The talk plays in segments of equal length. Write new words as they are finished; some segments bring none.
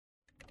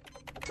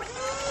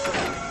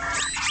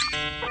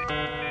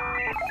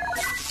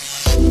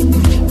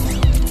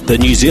The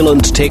New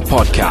Zealand Tech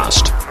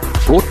Podcast,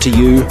 brought to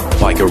you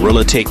by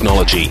Gorilla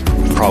Technology,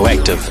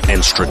 proactive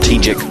and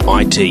strategic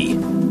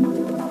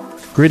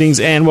IT.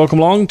 Greetings and welcome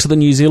along to the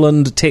New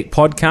Zealand Tech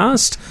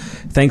Podcast.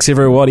 Thanks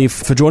everybody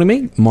for joining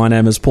me. My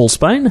name is Paul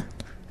Spain.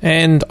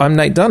 And I'm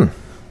Nate Dunn.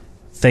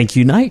 Thank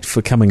you, Nate,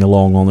 for coming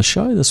along on the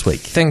show this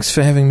week. Thanks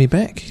for having me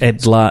back.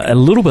 At a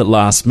little bit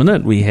last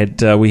minute, we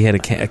had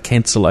a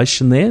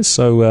cancellation there,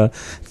 so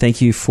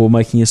thank you for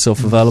making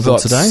yourself available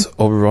today. That's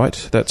all right.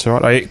 That's all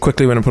right. I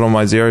quickly went and put on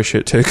my Zero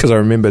shirt too because I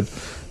remembered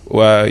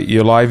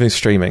you're live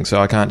streaming,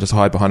 so I can't just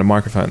hide behind a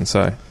microphone.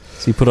 So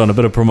you put on a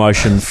bit of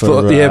promotion for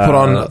put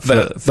on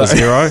for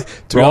Zero.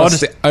 To be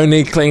honest, the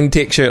only clean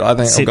tech shirt I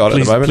think I've got at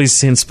the moment. Please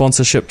send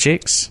sponsorship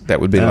checks.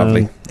 That would be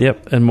lovely.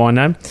 Yep, in my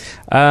name.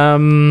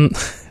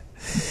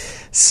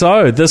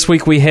 So this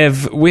week we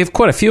have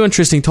quite a few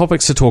interesting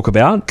topics to talk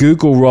about.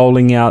 Google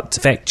rolling out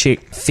fact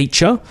check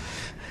feature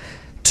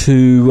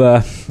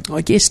to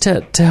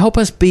help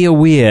us be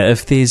aware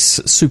if there's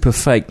super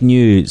fake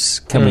news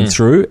coming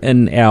through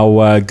in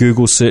our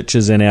Google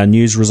searches and our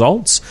news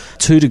results.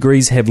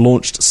 2degrees have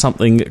launched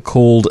something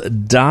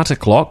called Data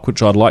Clock,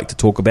 which I'd like to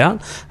talk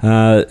about.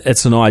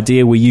 It's an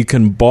idea where you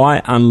can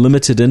buy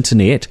unlimited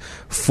internet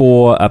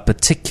for a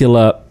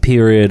particular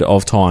period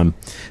of time.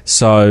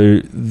 So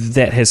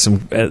that has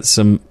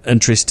some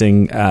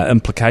interesting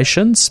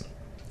implications.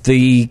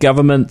 The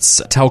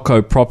government's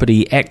Telco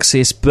Property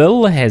Access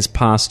Bill has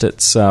passed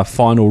its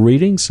final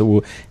reading, so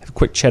we'll have a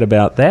quick chat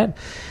about that.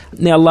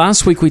 Now,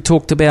 last week we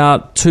talked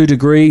about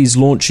 2degrees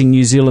launching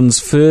New Zealand's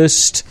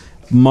first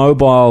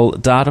mobile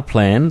data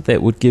plan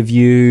that would give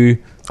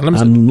you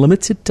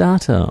unlimited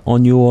data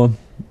on your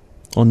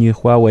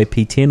Huawei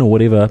P10 or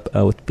whatever,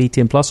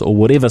 P10 Plus or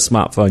whatever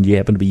smartphone you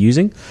happen to be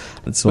using.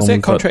 Was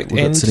that contract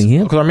and sitting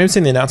here? Because I remember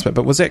seeing the announcement,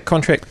 but was that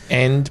contract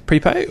and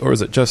prepay, or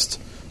is it just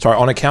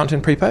on account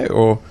and prepay,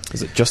 or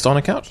is it just on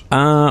account?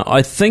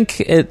 I think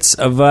it's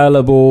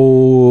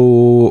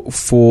available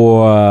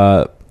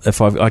for.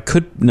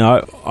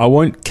 I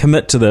won't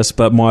commit to this,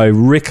 but my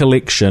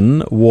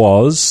recollection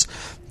was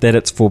that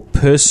it's for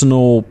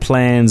personal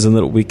plans and that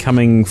it will be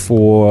coming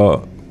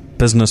for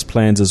business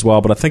plans as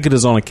well. But I think it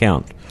is on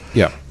account.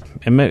 Yeah.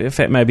 And in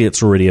fact, maybe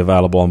it's already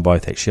available on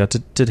both. Actually, I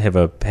did have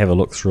a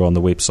look through on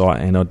the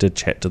website, and I did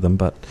chat to them.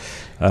 But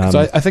so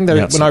I think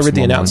when I read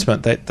the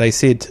announcement, that they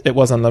said it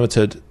was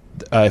unlimited,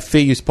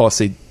 fair use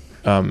policy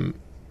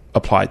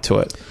applied to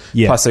it.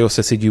 Yeah. Plus, they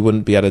also said you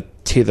wouldn't be able to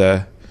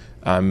tether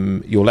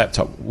your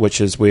laptop,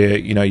 which is where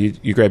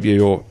you grab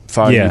your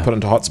phone, you put it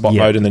into hotspot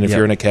mode, and then if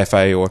you're in a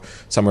cafe or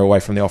somewhere away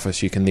from the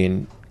office, you can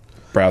then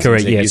browse.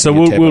 Correct, yeah. So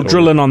we'll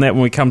drill in on that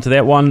when we come to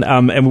that one.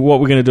 And what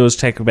we're going to do is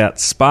talk about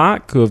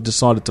Spark, who have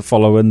decided to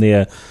follow in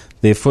their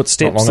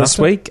footsteps this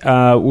week.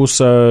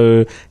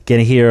 Also going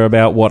to hear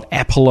about what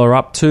Apple are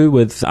up to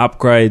with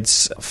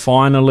upgrades.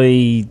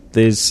 Finally,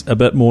 there's a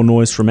bit more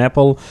noise from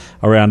Apple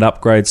around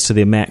upgrades to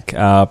their Mac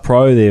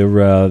Pro,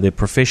 their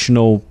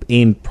professional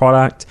end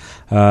product,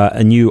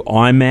 a new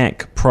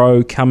iMac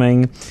Pro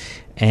coming,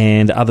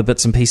 and other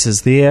bits and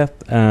pieces there.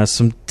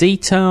 Some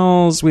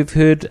details we've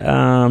heard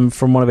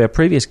from one of our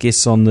previous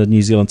guests on the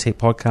New Zealand Tech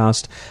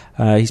Podcast.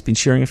 He's been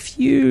sharing a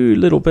few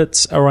little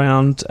bits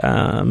around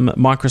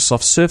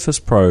Microsoft Surface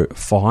Pro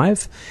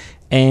 5.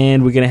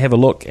 And we're going to have a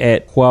look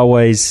at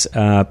Huawei's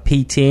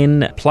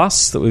P10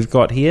 Plus that we've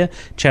got here,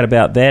 chat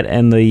about that,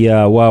 and the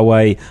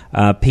Huawei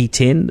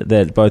P10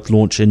 that both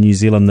launch in New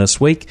Zealand this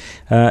week.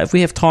 If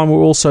we have time,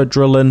 we'll also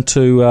drill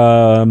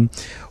into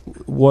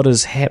what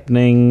is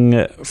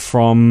happening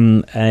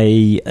from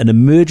an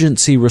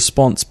emergency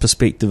response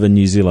perspective in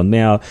New Zealand.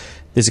 Now,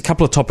 there's a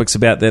couple of topics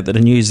about that are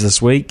news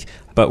this week,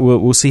 but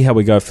we'll see how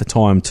we go for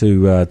time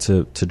to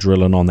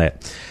drill in on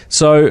that.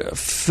 So,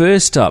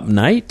 first up,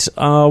 Nate,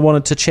 I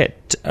wanted to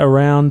chat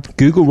around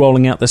Google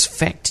rolling out this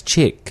fact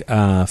check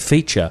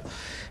feature.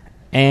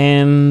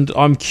 And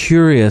I'm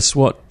curious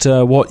what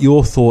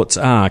your thoughts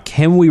are.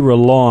 Can we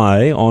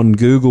rely on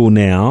Google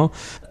now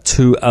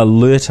to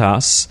alert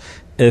us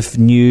if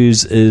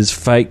news is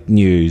fake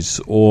news?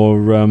 Or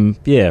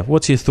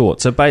what's your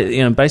thoughts? So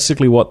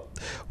basically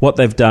what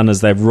they've done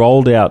is they've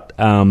rolled out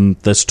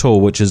this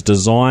tool, which is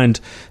designed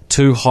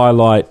to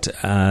highlight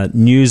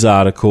news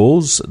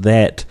articles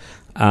that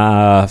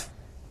are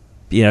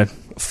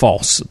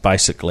false,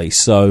 basically.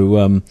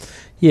 So do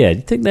you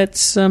think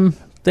that's that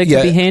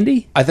could be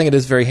handy? I think it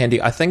is very handy.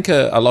 I think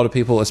a lot of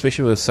people,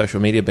 especially with social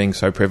media being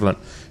so prevalent,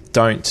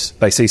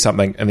 they see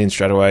something and then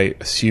straight away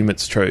assume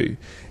it's true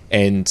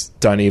and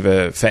don't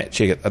ever fact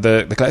check it.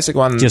 The classic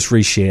one... Just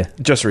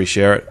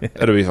reshare it.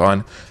 It'll be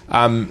fine.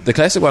 The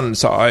classic one...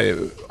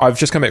 So I've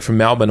just come back from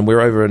Melbourne, and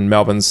we're over in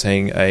Melbourne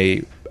seeing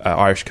a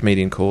Irish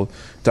comedian called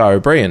Dara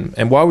O'Brien.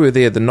 And while we were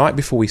there, the night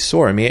before we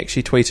saw him, he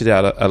actually tweeted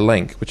out a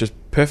link, which is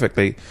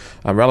perfectly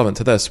relevant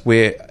to this,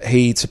 where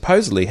he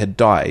supposedly had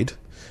died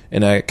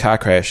in a car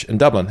crash in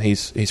Dublin.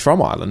 He's from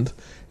Ireland.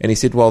 And he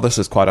said, well, this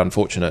is quite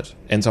unfortunate.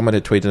 And someone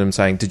had tweeted him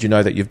saying, did you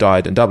know that you've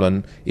died in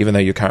Dublin, even though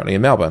you're currently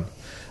in Melbourne?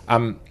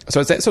 So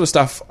it's that sort of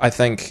stuff. I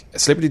think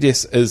celebrity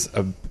deaths is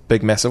a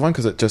big, massive one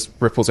because it just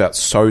ripples out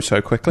so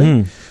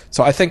quickly.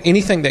 So I think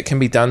anything that can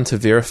be done to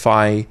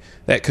verify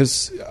that,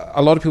 because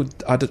a lot of people,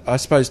 I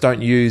suppose,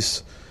 don't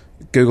use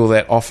Google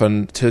that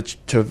often to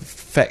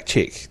fact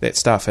check that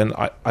stuff. And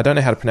I don't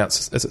know how to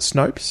pronounce it. Is it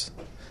Snopes?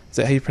 Is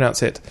that how you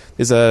pronounce it?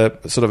 There's a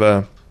sort of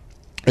a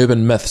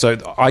urban myth. So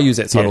I use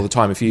that site all the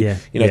time. If you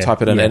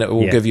type it in, and it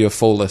will give you a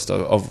full list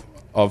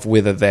of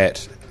whether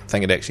that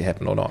thing had actually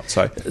happened or not.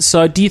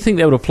 So do you think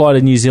that would apply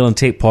to New Zealand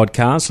Tech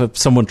Podcast? If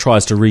someone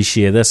tries to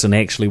reshare this and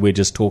actually we're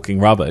just talking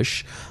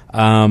rubbish,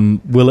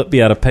 will it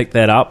be able to pick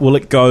that up? Will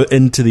it go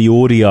into the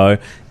audio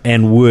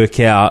and work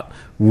out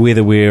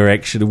whether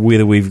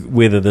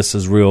this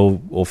is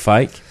real or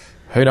fake?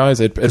 Who knows?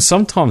 Because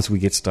sometimes we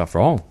get stuff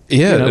wrong.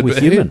 Yeah, we're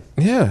human.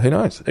 Yeah, who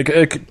knows? It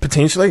could,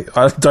 potentially.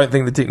 I don't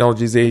think the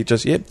technology's there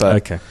just yet, but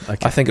okay. I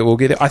think it will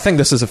get there. I think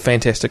this is a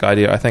fantastic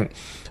idea. I think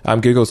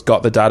Google's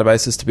got the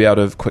databases to be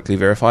able to quickly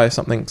verify if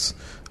something's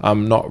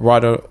not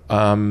right.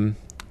 And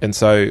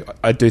so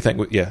I do think,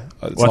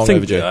 it's long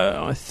overdue.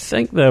 I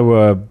think they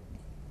were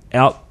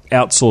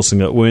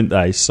outsourcing it, weren't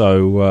they?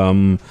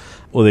 So,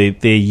 or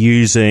they're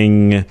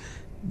using,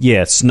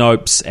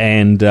 Snopes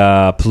and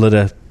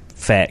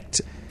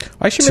PolitiFact.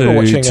 I actually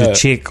remember watching to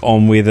check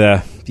on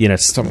whether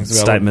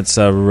statements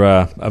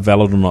are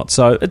valid or not.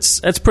 So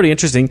it's pretty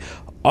interesting.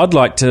 I'd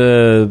like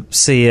to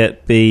see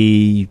it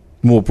be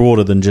more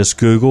broader than just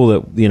Google.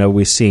 That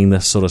we're seeing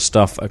this sort of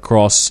stuff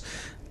across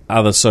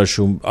other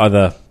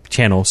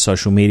channels,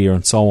 social media,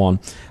 and so on.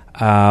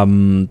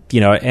 And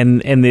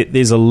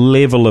there's a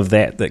level of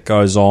that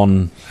goes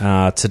on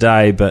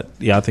today. But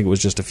I think it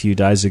was just a few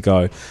days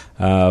ago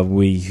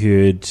we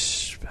heard.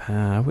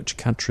 Which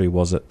country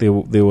was it? There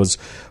was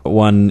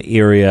one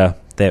area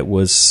that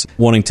was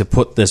wanting to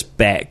put this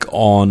back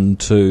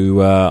onto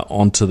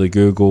the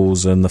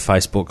Googles and the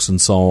Facebooks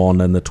and so on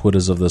and the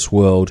Twitters of this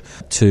world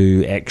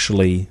to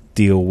actually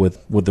deal with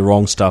the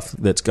wrong stuff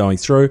that's going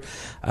through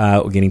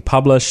or getting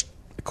published.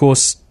 Of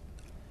course,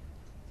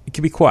 it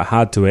can be quite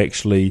hard to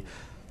actually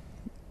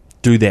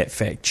do that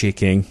fact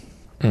checking.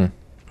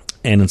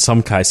 And in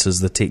some cases,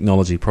 the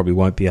technology probably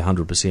won't be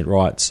 100%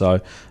 right.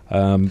 So,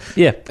 I'm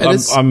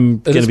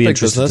going to be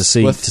interested to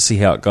see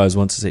how it goes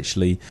once it's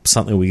actually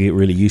something we get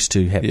really used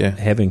to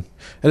having.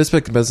 It is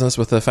big business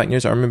with the fake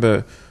news. I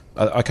remember,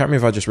 I can't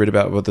remember if I just read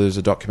about whether there's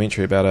a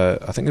documentary about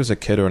I think it was a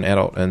kid or an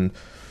adult in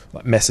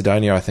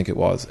Macedonia, I think it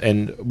was.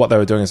 And what they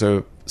were doing is they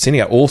were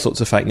sending out all sorts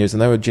of fake news,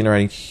 and they were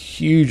generating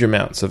huge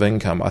amounts of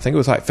income. I think it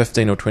was like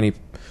 15 or 20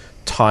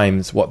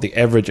 times what the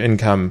average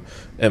income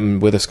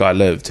where this guy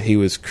lived. He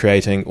was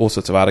creating all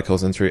sorts of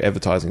articles and through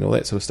advertising and all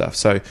that sort of stuff.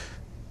 So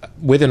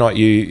whether or not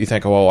you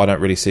think, I don't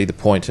really see the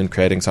point in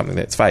creating something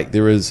that's fake,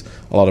 there is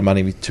a lot of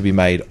money to be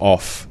made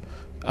off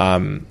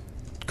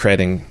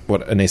creating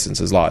what in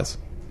essence is lies.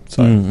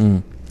 So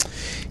yes,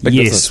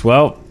 business.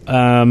 Well,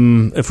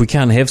 if we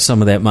can't have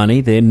some of that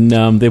money, then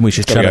we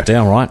should shut it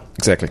down, right?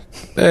 Exactly.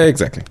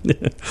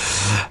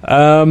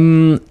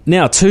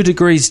 Now, 2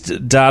 degrees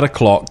data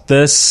clock.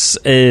 This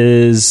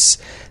was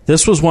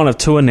one of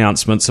two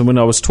announcements, and when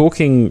I was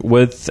talking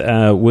with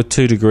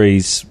 2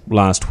 degrees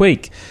last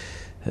week,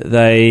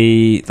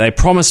 they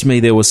promised me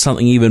there was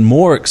something even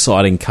more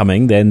exciting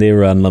coming than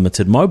their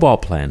unlimited mobile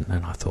plan,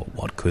 and I thought,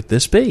 what could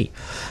this be?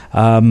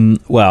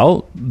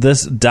 Well,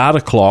 this data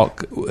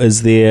clock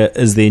is their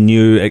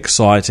new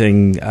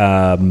exciting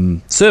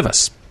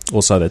service,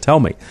 or so they tell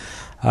me.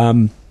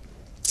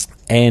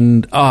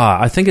 And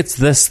I think it's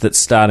this that's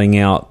starting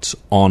out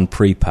on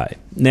prepay.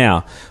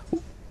 Now,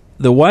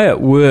 the way it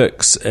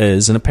works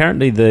is, and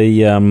apparently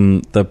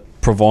the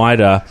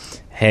provider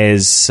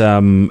is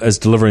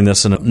delivering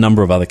this in a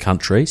number of other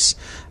countries,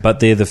 but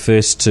they're the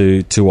first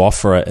to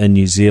offer it in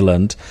New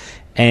Zealand.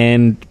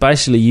 And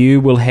basically,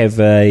 you will have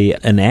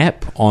an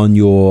app on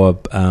your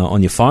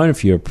phone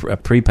if you're a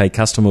prepaid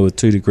customer with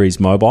 2 degrees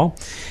mobile,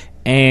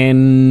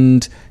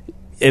 and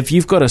if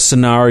you've got a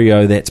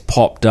scenario that's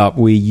popped up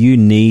where you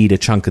need a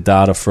chunk of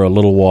data for a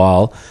little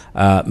while,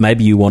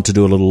 maybe you want to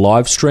do a little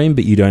live stream,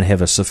 but you don't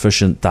have a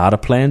sufficient data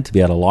plan to be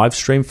able to live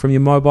stream from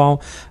your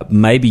mobile.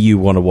 Maybe you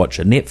want to watch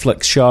a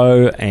Netflix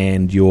show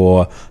and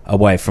you're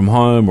away from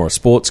home, or a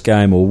sports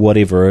game, or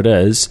whatever it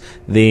is.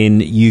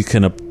 Then you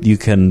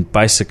can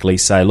basically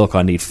say, look,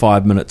 I need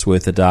 5 minutes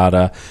worth of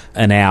data,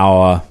 an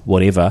hour,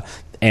 whatever.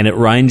 And it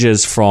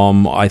ranges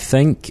from, I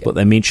think, what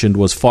they mentioned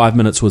was 5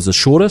 minutes was the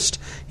shortest.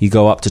 You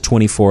go up to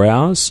 24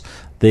 hours.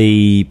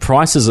 The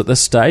prices at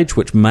this stage,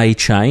 which may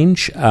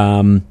change,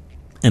 and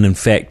in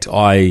fact,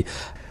 I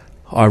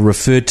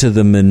referred to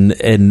them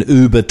in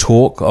Uber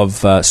talk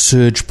of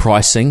surge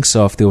pricing.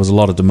 So if there was a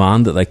lot of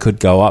demand, that they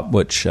could go up.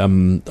 Which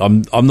I'm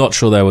not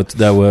sure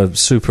they were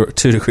super.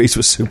 2 degrees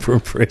was super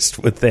impressed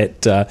with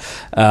that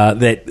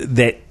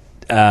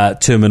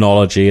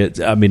terminology.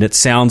 It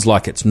sounds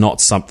like it's not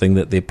something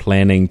that they're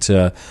planning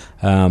to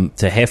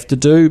have to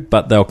do,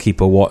 but they'll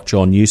keep a watch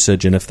on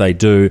usage, and if they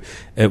do,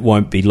 it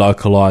won't be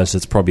localised.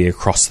 It's probably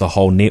across the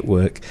whole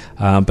network,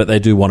 but they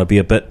do want to be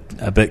a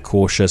bit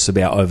cautious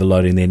about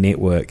overloading their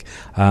network.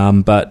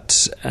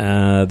 But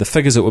the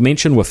figures that were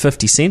mentioned were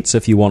 50 cents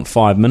if you want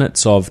 5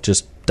 minutes of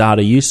just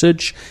data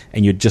usage,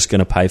 and you're just going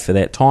to pay for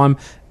that time.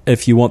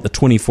 If you want the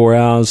 24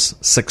 hours,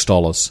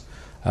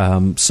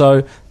 $6.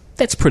 So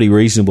that's pretty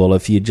reasonable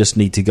if you just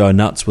need to go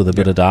nuts with a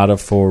bit of data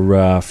for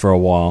a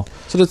while.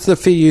 So that's the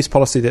fair use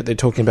policy that they're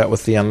talking about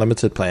with the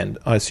unlimited plan.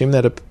 I assume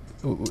that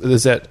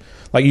is that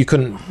like you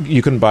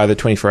couldn't buy the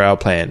 24-hour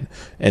plan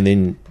and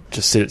then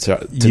just set it to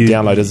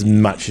download as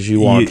much as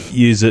you want.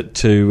 Use it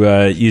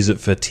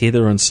for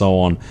tether and so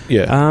on.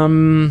 Yeah.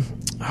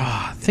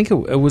 I think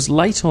it was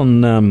late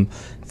on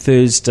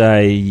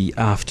Thursday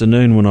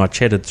afternoon when I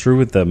chatted through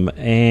with them,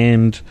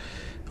 and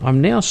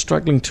I'm now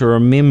struggling to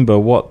remember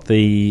what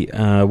the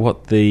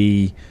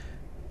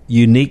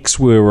uniques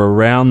were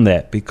around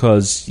that,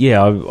 because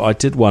I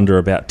did wonder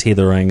about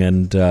tethering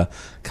and a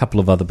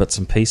couple of other bits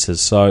and pieces.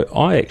 So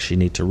I actually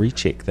need to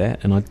recheck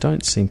that, and I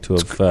don't seem to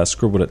have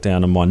scribbled it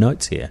down in my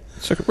notes here.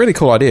 It's a really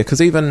cool idea,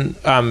 because even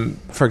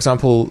for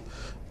example,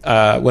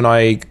 when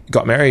I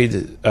got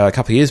married a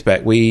couple of years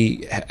back,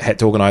 we had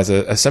to organise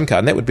a SIM card,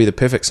 and that would be the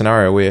perfect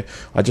scenario where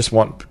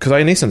because I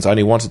in essence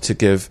only wanted to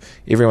give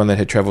everyone that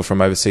had travelled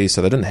from overseas,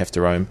 so they didn't have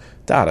to roam,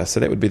 data. So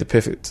that would be the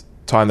perfect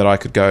time that I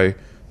could go,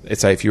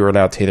 let's say if you were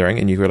allowed tethering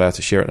and you were allowed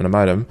to share it in a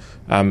modem,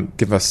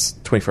 give us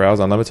 24 hours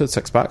unlimited,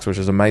 $6, which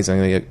is an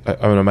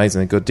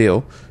amazingly good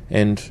deal,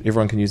 and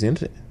everyone can use the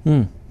internet.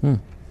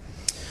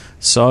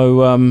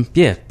 So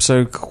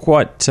so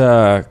quite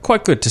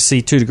good to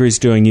see 2degrees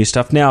doing new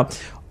stuff. Now,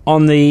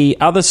 on the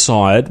other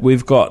side,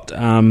 we've got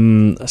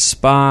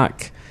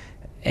Spark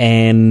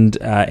and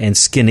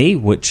Skinny,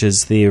 which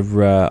is their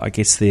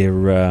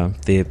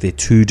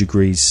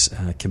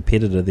 2degrees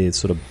competitor, their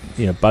sort of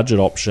budget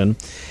option.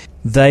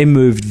 They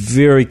moved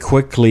very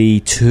quickly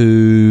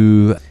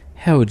to,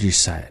 how would you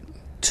say it,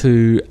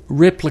 to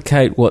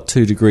replicate what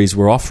 2degrees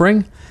were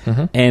offering.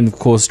 Mm-hmm. And of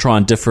course try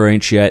and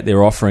differentiate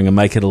their offering and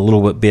make it a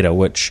little bit better,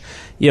 which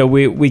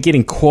we're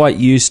getting quite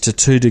used to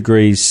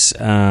 2degrees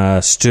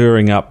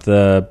stirring up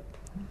the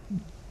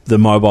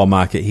mobile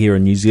market here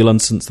in New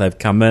Zealand since they've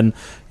come in.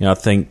 I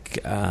think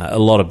a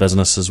lot of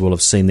businesses will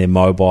have seen their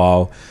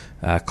mobile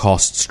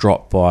costs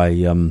drop by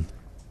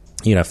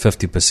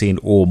 50%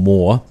 or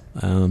more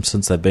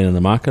since they've been in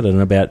the market.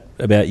 And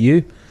about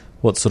you,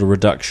 what sort of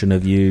reduction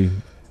have you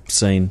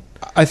seen?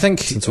 I think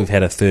since we've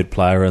had a third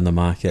player in the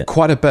market,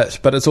 quite a bit,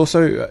 but it's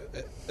also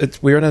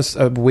we're in a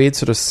weird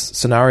sort of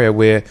scenario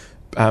where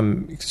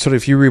sort of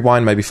if you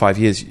rewind maybe 5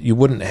 years, you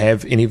wouldn't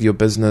have any of your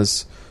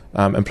business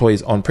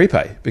employees on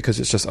prepay, because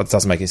it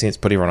doesn't make any sense,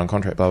 put everyone on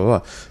contract, blah blah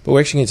blah. But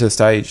we're actually getting to the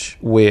stage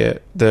where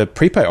the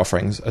prepay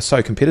offerings are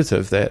so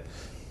competitive that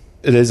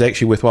it is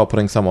actually worthwhile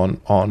putting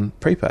someone on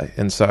prepay.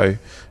 And so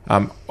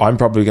I'm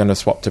probably going to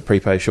swap to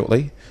prepay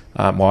shortly.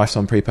 My wife's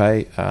on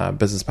prepay,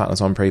 business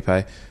partners on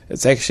prepay.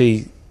 It's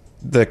actually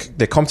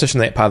the competition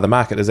in that part of the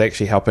market is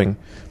actually helping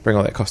bring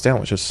all that cost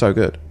down, which is so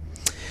good.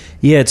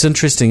 Yeah, it's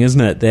interesting,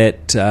 isn't it,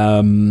 that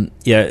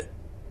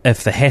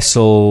if the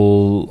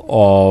hassle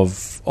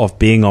of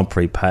being on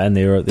prepay, and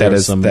there are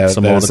some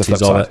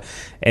oddities of it,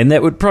 and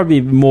that would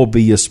probably more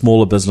be your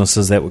smaller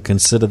businesses that would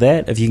consider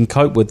that. If you can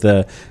cope with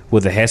the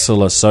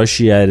hassle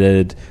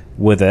associated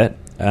with it,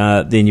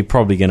 then you're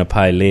probably going to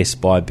pay less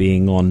by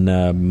being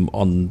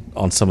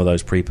on some of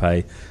those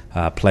prepay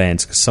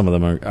plans, because some of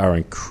them are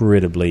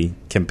incredibly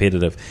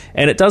competitive.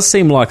 And it does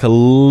seem like a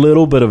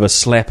little bit of a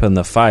slap in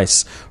the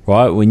face,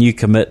 right? When you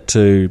commit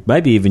to,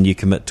 maybe even you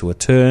commit to a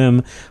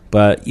term,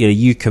 but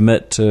you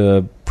commit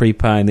to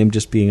prepay and them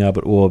just being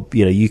able to, or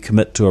you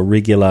commit to a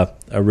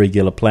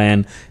regular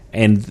plan.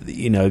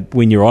 And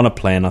when you're on a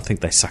plan, I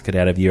think they suck it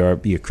out of your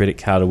credit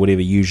card or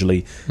whatever,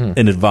 usually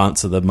in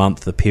advance of the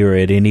month, the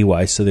period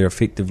anyway. So they are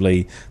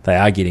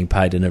getting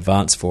paid in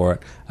advance for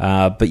it.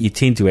 But you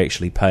tend to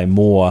actually pay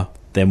more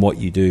than what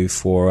you do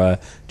for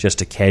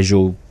just a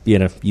casual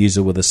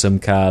user with a SIM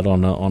card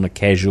on a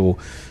casual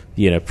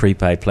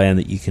prepay plan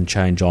that you can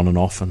change on and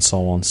off and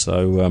so on.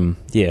 So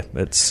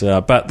it's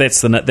but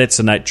that's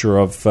the nature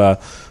of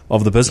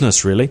the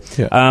business, really.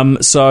 Yeah.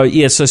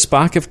 So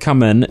Spark have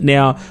come in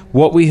now.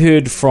 What we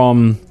heard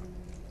from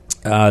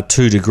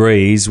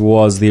 2degrees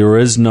was there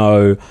is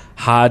no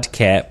hard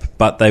cap,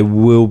 but they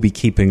will be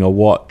keeping a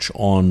watch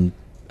on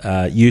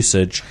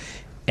usage,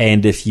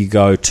 and if you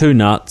go too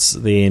nuts,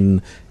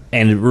 then.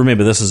 And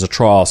remember, this is a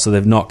trial, so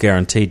they've not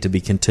guaranteed to be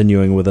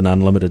continuing with an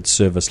unlimited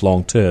service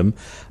long term,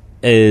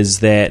 is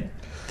that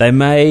they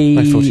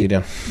may force you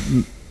down.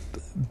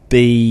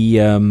 Be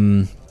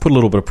put a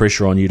little bit of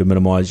pressure on you to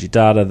minimise your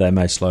data. They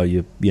may slow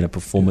your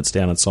performance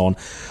down and so on.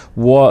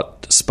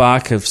 What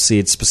Spark have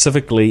said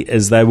specifically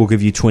is they will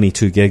give you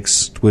 22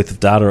 gigs worth of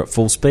data at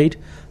full speed.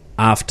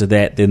 After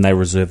that, then they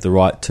reserve the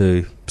right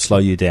to slow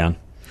you down.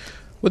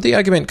 With the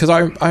argument, because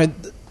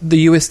the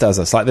US does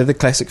this. Like, they're the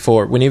classic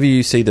for whenever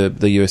you see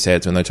the US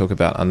ads when they talk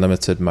about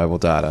unlimited mobile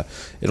data,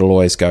 it'll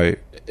always go,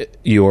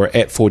 you're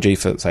at 4G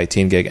for, say,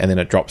 10 gig, and then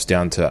it drops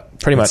down to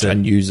pretty much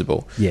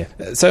unusable. Yeah.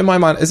 So in my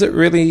mind, is it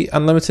really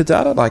unlimited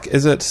data? Like,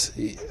 is it,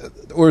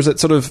 or is it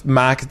sort of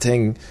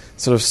marketing,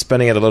 sort of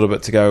spinning it a little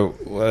bit to go,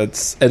 well, it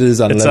is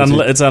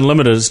unlimited? It's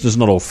unlimited, it's just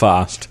not all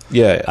fast.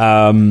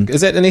 Yeah.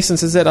 Is that, in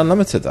essence, is that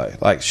unlimited, though?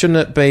 Like,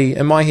 shouldn't it be,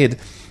 in my head,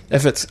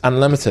 if it's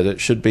unlimited,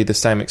 it should be the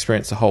same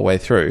experience the whole way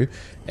through.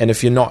 And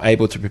if you're not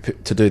able to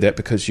do that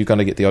because you're going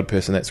to get the odd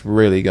person that's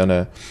really going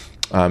to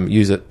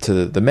use it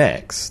to the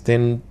max,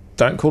 then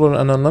don't call it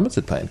an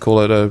unlimited plan.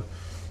 Call it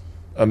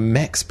a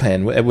max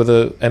plan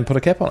and put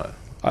a cap on it.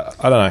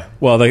 I don't know.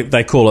 Well,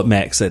 they call it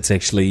max. That's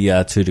actually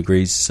 2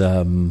 degrees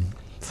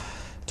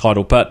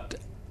title. But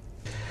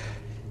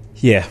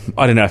yeah,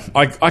 I don't know.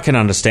 I can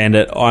understand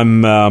it.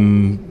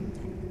 I'm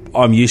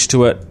used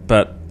to it,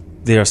 but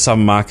there are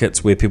some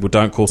markets where people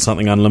don't call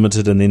something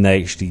unlimited, and then they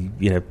actually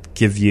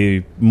give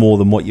you more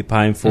than what you're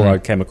paying for. I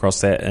came across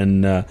that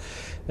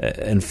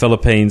in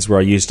Philippines, where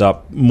I used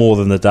up more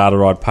than the data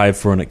I'd paid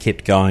for, and it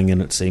kept going,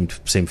 and it seemed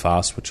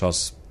fast, which I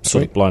was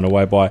sort of blown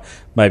away by.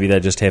 Maybe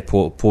they just have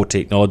poor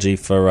technology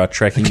for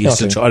tracking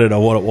usage. I don't know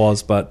what it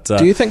was, but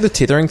do you think the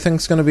tethering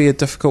thing's going to be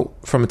difficult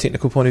from a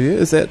technical point of view?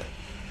 Is that,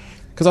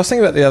 because I was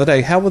thinking about the other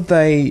day, how would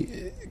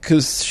they?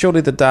 Because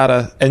surely the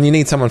data, and you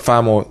need someone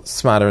far more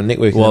smarter in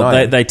networking.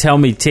 Well, they tell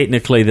me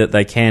technically that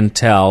they can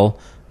tell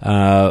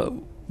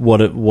what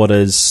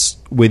is,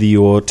 whether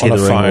you're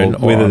tethering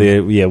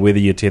or whether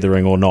you're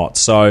tethering or not.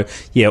 So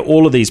yeah,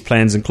 all of these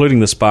plans,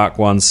 including the Spark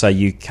ones, say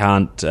you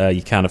can't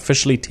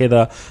officially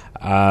tether.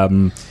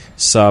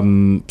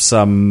 Some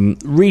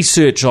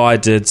research I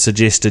did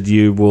suggested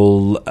you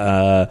will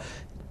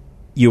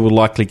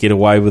likely get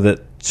away with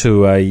it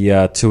to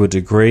a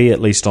degree, at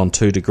least on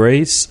 2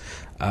 degrees.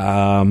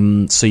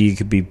 So you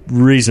could be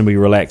reasonably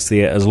relaxed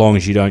there, as long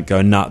as you don't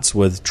go nuts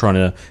with trying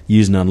to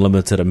use an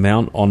unlimited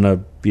amount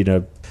on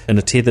in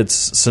a tethered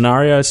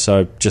scenario.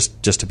 So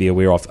just to be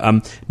aware of.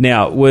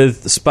 Now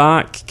with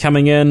Spark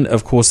coming in,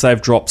 of course they've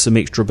dropped some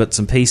extra bits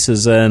and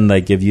pieces in.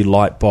 They give you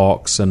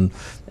Lightbox and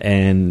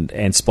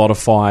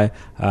Spotify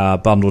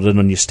bundled in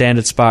on your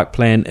standard Spark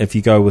plan. If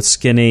you go with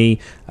Skinny,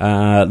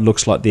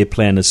 looks like their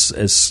plan is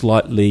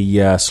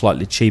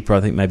slightly cheaper.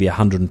 I think maybe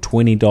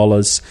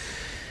 $120.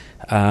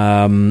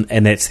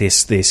 And that's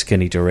their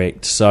Skinny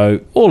Direct.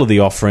 So all of the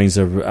offerings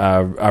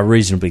are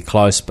reasonably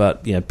close,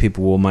 but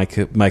people will make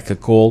a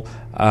call.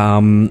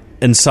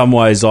 In some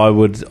ways, I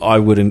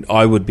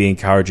would be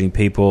encouraging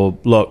people.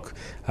 Look,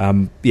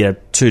 2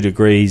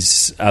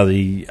 degrees are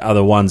the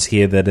other ones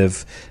here that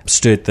have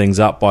stirred things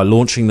up by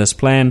launching this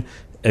plan.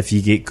 If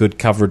you get good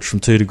coverage from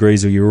 2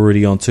 degrees, or you're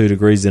already on 2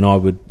 degrees, then I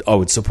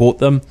would support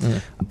them.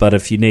 But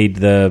if you need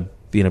the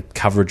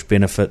coverage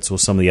benefits or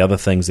some of the other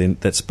things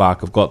that Spark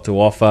have got to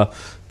offer,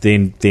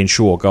 then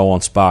sure, go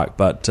on Spark.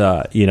 But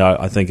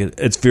I think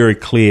it's very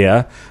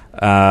clear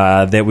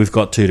that we've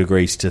got 2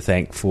 degrees to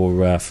thank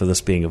for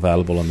this being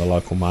available in the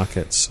local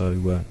market.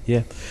 So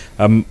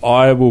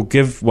I will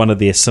give one of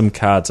their SIM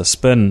cards a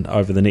spin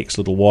over the next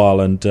little while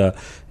and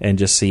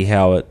just see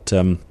how it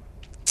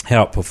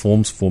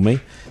performs for me,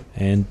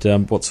 and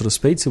what sort of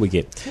speeds do we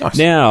get. Nice.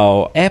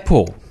 Now,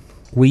 Apple,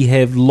 we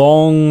have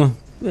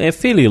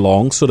fairly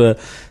long sort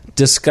of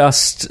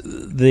discussed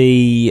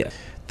the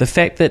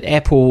fact that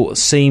Apple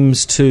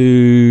seems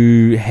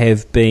to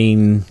have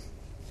been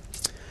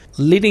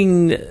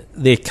letting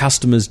their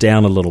customers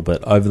down a little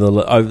bit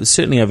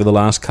certainly over the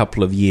last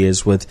couple of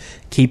years, with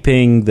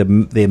keeping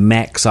their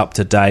Macs up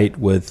to date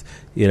with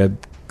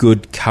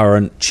good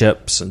current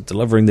chips and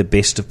delivering the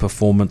best of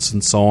performance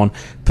and so on.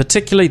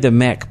 Particularly the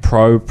Mac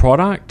Pro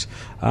product,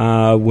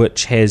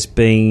 which has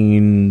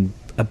been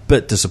a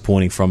bit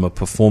disappointing from a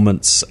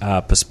performance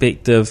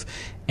perspective,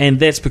 and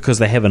that's because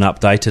they haven't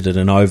updated it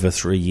in over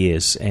 3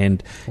 years.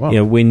 And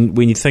wow. When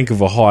you think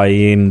of a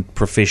high-end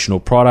professional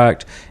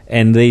product,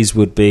 and these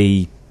would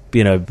be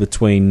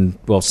between,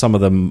 well, some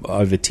of them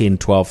over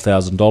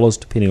 $10,000-$12,000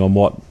 depending on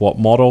what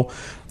model,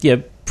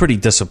 pretty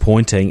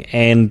disappointing.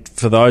 And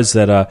for those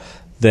that are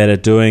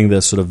doing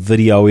the sort of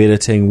video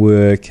editing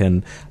work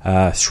and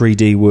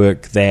 3D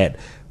work that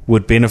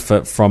would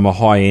benefit from a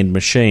high-end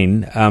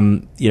machine,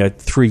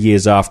 3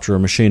 years after a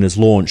machine is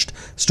launched,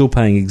 still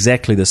paying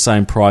exactly the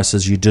same price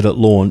as you did at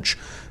launch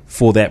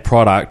for that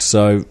product.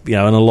 So, and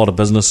a lot of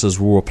businesses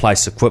will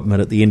replace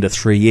equipment at the end of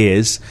 3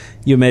 years.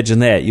 You imagine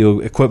that.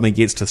 Your equipment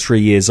gets to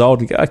 3 years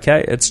old, you go,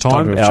 okay, it's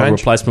time. Our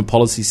replacement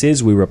policy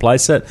says we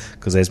replace it,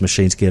 because as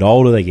machines get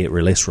older, they get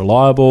less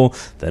reliable,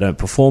 they don't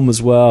perform as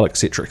well,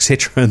 etc.,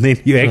 etc. And then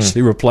you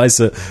actually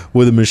replace it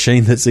with a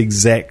machine that's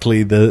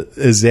exactly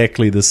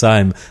the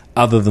same,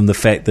 other than the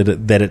fact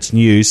that it's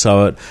new.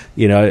 So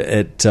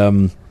it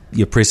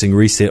you're pressing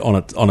reset on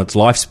its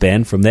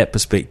lifespan from that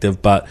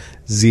perspective, but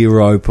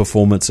zero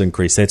performance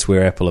increase. That's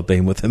where Apple have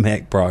been with the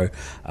Mac Pro.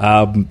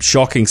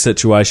 Shocking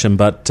situation,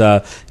 but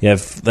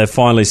they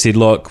finally said,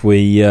 look,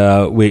 we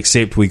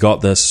accept we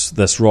got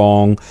this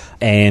wrong,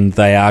 and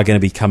they are going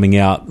to be coming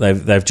out.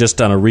 They've just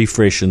done a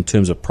refresh in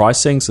terms of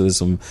pricing, so there's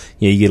some,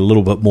 you get a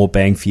little bit more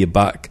bang for your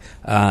buck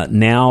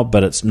now,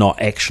 but it's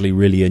not actually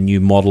really a new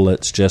model.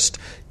 It's just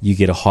you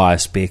get a higher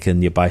spec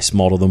in your base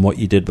model than what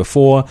you did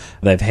before.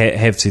 They've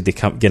have said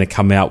they're going to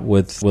come out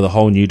with a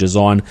whole new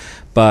design,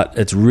 but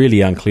it's really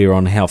unclear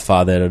on how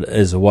far that it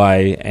is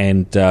away,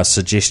 and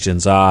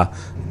suggestions are,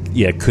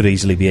 could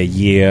easily be a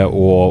year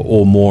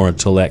or more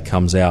until that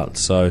comes out.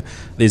 So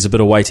there's a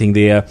bit of waiting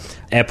there.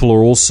 Apple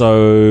are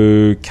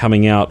also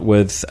coming out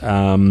with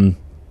a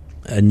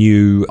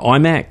new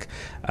iMac,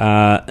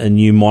 a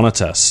new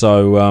monitor.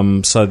 So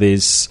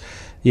there's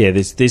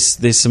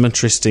some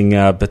interesting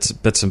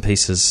bits and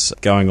pieces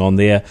going on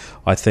there.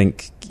 I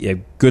think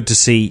good to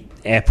see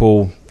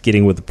Apple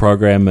getting with the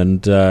program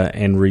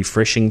and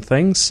refreshing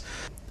things.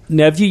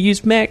 Now, have you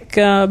used Mac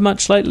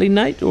much lately,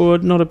 Nate, or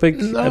not a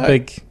big?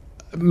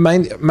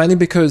 Mainly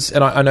because,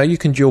 and I know you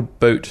can dual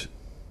boot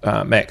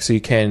Mac, so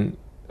you can.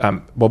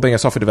 Being a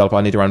software developer,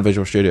 I need to run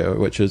Visual Studio,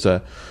 which is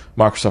a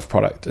Microsoft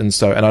product, and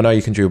I know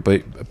you can dual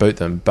boot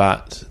them,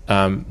 but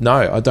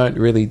no, I don't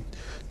really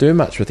do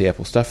much with the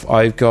Apple stuff.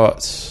 I'm trying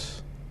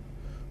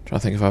to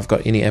think if I've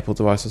got any Apple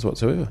devices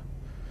whatsoever.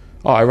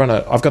 I've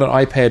got an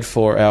iPad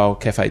for our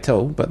Cafe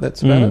Till, but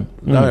that's about it.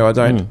 No, I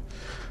don't.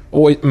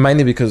 Or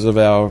mainly because of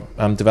our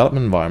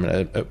development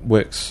environment. It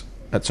works.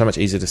 It's so much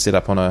easier to set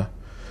up on a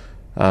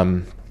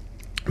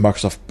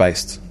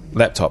Microsoft-based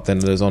laptop than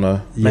it is on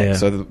a Mac.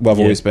 So I've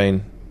always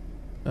been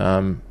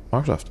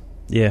Microsoft.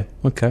 Yeah.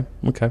 Okay.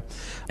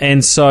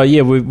 And so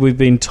we've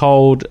been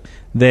told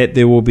that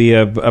there will be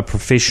a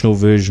professional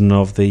version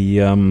of the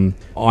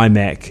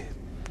iMac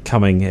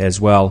coming as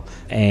well,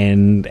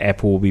 and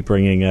Apple will be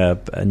bringing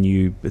a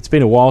new. It's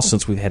been a while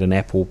since we've had an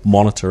Apple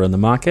monitor in the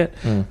market,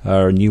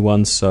 a new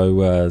one.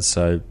 So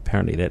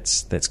apparently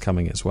that's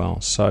coming as well.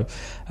 So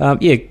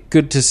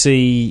good to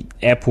see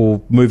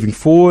Apple moving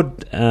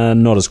forward,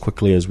 not as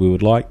quickly as we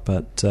would like,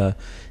 but a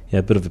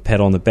bit of a pat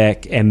on the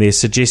back. And they're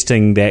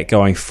suggesting that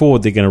going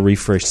forward they're going to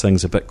refresh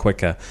things a bit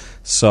quicker.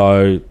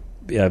 So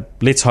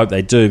let's hope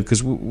they do,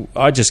 because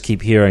I just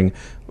keep hearing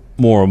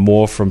more and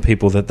more from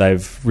people that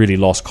they've really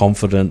lost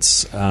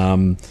confidence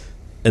in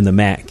the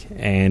Mac,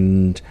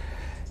 and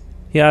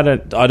I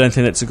don't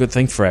think that's a good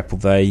thing for Apple.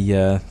 They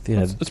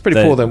it's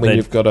pretty poor then when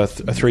you've got a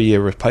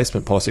 3-year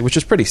replacement policy, which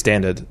is pretty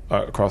standard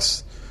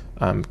across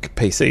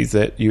PCs,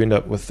 that you end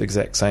up with the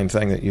exact same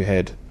thing that you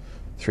had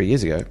 3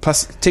 years ago.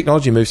 Plus,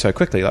 technology moves so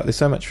quickly. Like, there's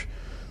so much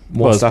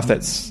more stuff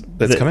that's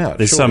come out.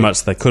 There's so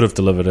much they could have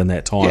delivered in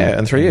that time. Yeah,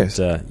 in 3 years.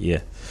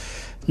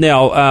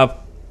 Now,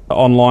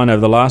 online over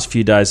the last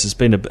few days, there's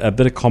been a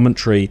bit of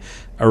commentary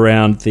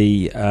around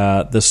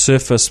the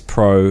Surface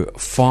Pro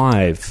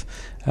 5,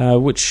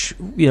 which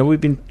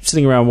we've been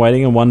sitting around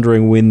waiting and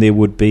wondering when there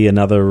would be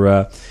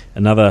another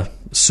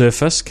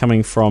Surface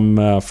coming from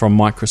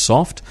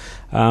Microsoft.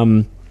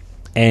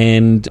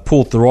 And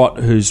Paul Thurrott,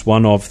 who's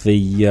one of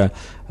the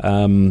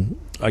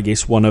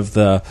one of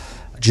the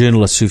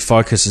journalists who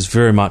focuses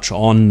very much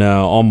on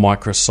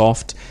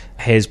Microsoft,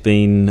 has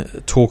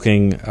been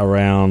talking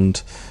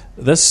around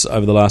this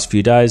over the last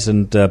few days,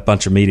 and a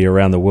bunch of media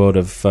around the world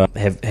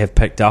have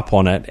picked up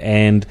on it.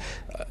 And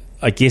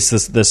I guess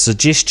the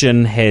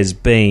suggestion has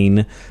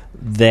been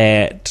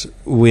that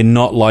we're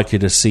not likely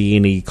to see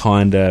any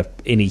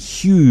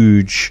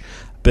huge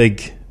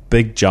big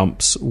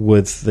jumps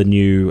with the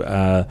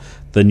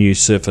new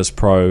Surface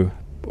Pro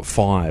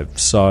 5.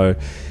 So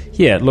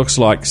it looks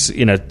like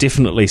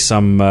definitely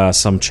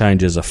some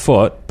changes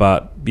afoot,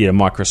 but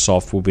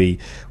Microsoft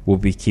will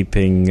be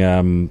keeping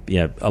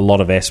a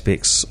lot of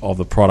aspects of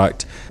the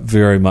product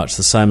very much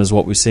the same as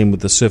what we've seen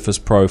with the Surface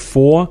Pro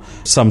 4.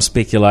 Some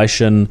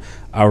speculation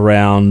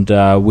around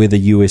whether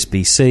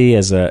USB-C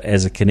as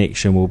a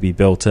connection will be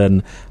built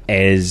in,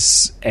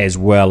 as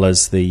well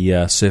as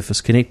the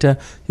Surface connector.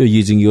 You're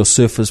using your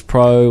Surface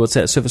Pro. What's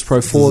that? Surface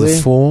Pro 4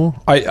 there?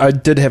 4. I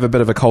did have a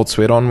bit of a cold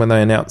sweat on when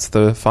they announced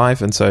the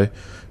 5, and so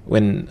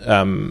when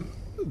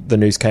the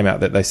news came out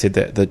that they said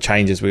that the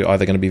changes were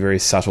either going to be very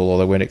subtle or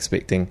they weren't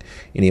expecting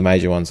any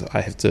major ones, I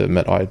have to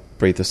admit I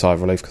breathed a sigh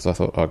of relief, because I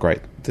thought, oh great,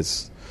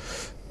 if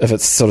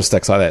it sort of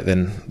sticks like that,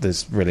 then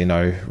there's really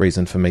no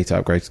reason for me to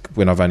upgrade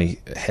when I've only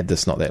had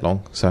this not that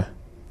long. So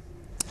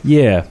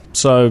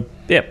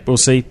we'll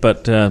see,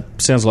 but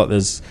sounds like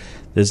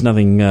there's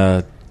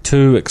nothing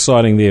too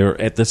exciting there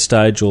at this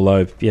stage,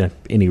 although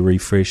any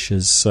refresh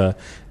is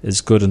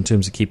good in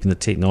terms of keeping the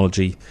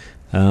technology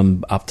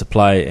up to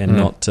play and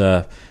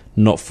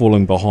not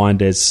falling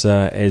behind as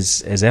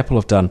Apple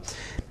have done.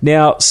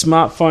 Now,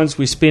 smartphones,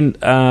 we spent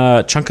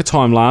a chunk of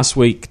time last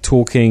week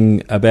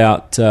talking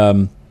about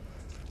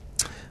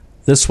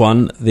this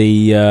one,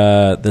 the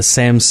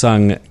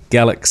Samsung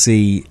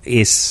Galaxy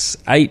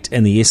S8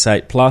 and the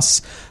S8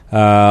 Plus.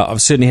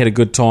 I've certainly had a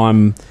good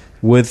time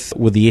with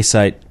the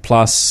S8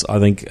 Plus, I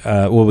think,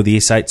 or with the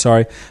S8,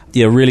 sorry.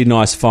 Yeah, really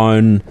nice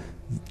phone.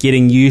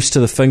 Getting used to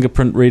the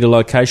fingerprint reader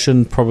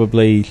location,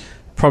 probably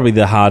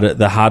the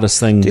hardest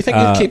thing. Do you think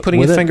you keep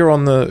putting your finger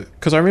on the...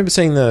 Because I remember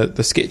seeing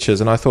the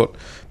sketches, and I thought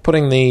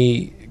putting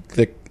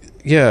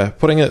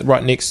putting it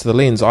right next to the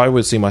lens, I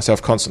would see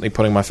myself constantly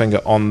putting my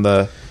finger on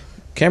the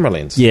camera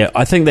lens. Yeah,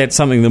 I think that's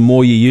something, the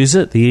more you use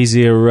it, the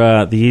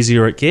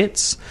easier it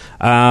gets.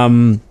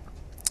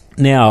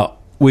 Now,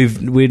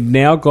 we've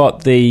now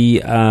got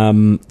the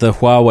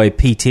Huawei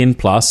P10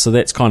 Plus, so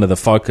that's kind of the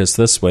focus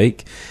this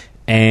week.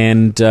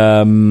 And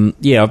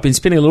I've been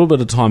spending a little bit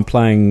of time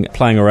playing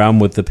around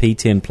with the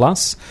P10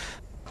 Plus.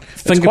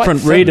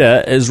 Fingerprint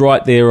reader is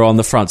right there on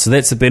the front, so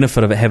that's the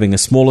benefit of it having a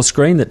smaller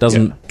screen that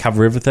doesn't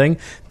cover everything.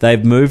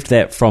 They've moved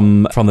that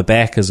from the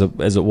back as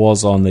it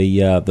was on the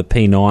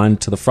P9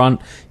 to the front.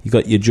 You've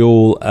got your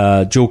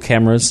dual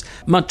cameras,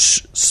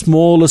 much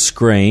smaller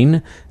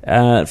screen.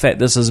 In fact,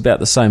 this is about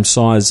the same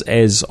size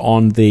as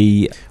on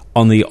the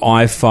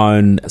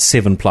iPhone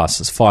 7 Plus.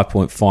 It's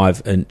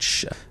 5.5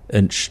 inch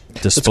display.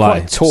 It's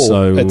quite tall.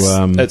 So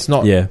it's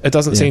not. Yeah. It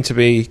doesn't seem to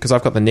be, because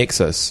I've got the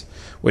Nexus,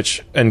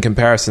 which in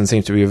comparison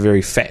seems to be a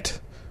very fat,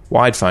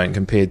 wide phone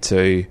compared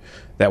to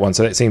that one.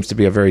 So that seems to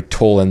be a very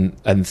tall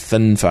and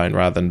thin phone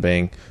rather than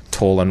being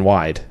tall and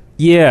wide.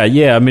 Yeah.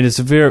 I mean, it's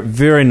a very,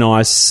 very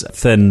nice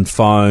thin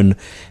phone.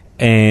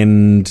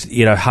 And,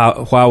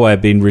 Huawei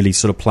have been really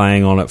sort of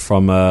playing on it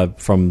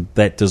from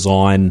that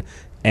design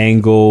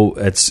angle.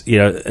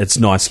 It's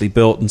nicely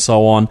built and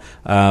so on.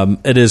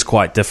 It is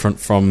quite different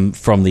from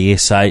the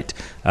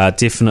S8,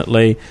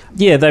 definitely.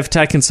 Yeah, they've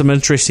taken some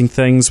interesting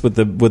things with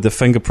the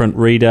fingerprint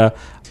reader.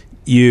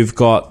 You've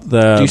got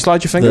the... Do you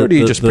slide your finger or do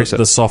you just press it?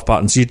 The soft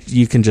buttons.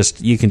 You can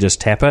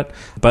just tap it.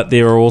 But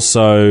there are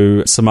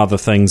also some other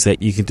things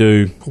that you can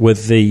do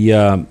with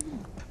the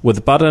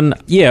button.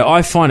 Yeah,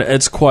 I find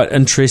it's quite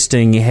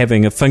interesting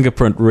having a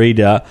fingerprint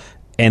reader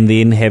and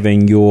then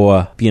having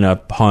your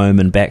home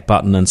and back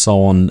button and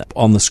so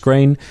on the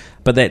screen.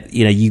 But that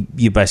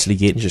you basically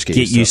get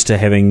used to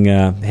having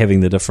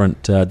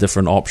the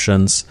different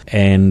options,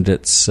 and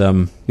it's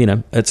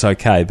it's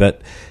okay.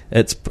 But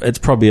it's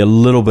probably a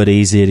little bit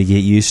easier to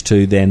get used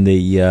to than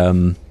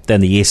the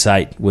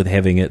S8 with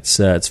having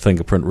its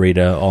fingerprint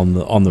reader on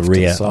the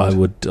rear.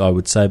 I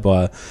would say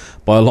by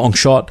a long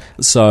shot.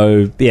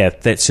 So yeah,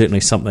 that's certainly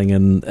something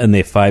in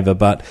their favour.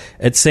 But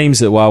it seems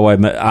that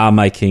Huawei are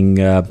making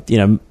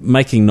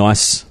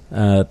nice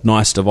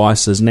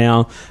devices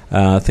now.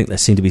 I think they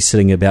seem to be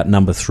sitting about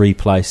number 3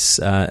 place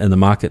in the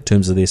market in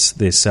terms of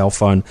their cell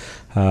phone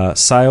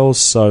sales.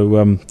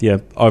 So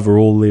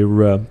overall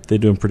they're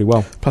doing pretty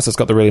well. Plus it's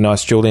got the really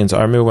nice dual lens.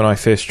 I remember when I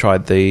first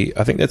tried I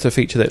think that's a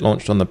feature that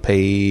launched on the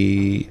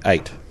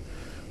P8,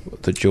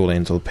 the dual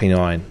lens, or the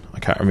P9. I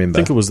can't remember. I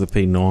think it was the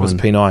P9. It was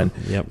P9.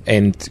 Yep.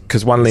 And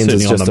because one lens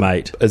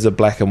is a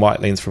black and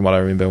white lens from what I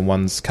remember, and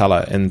one's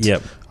colour. And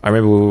I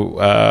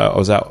remember I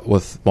was out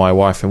with my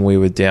wife and we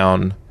were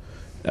down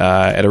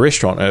at a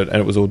restaurant and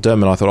it was all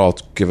dim, and I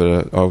thought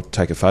I'll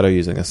take a photo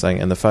using this thing,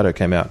 and the photo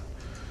came out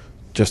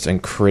just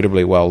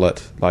incredibly well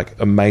lit, like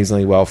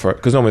amazingly well for it.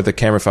 Because normally with the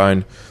camera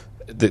phone,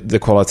 the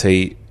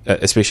quality,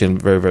 especially in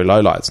very, very low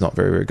light, it's not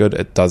very, very good.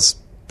 It does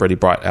pretty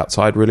bright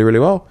outside really, really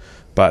well,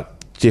 but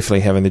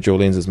definitely having the dual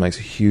lenses makes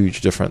a huge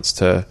difference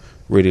to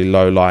really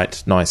low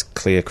light, nice,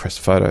 clear,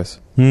 crisp photos.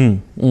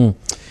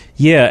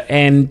 Yeah,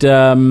 and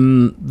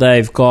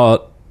they've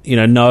got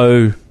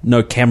no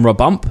camera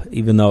bump,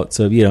 even though it's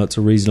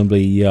a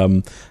reasonably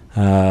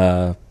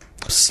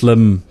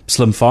slim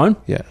phone.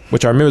 Yeah,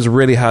 which I remember was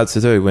really hard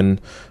to do when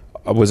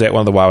I was at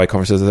one of the Huawei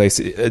conferences.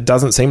 It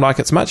doesn't seem like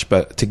it's much,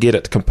 but to get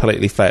it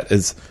completely flat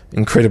is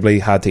incredibly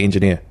hard to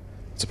engineer,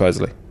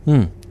 supposedly.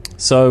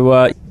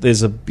 So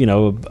there's a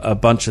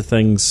bunch of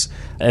things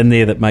in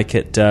there that make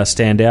it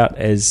stand out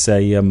as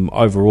a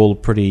overall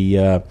pretty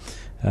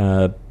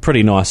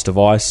nice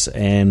device.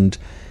 And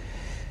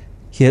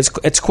yeah,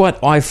 it's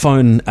quite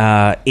iPhone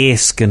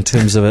esque in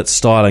terms of its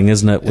styling,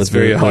 isn't it? With it's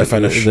very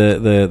iPhone-ish.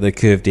 The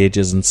curved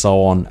edges and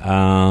so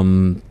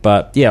on.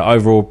 But yeah,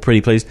 overall pretty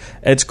pleased.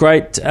 It's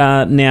great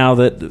now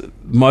that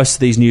most of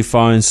these new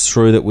phones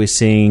through that we're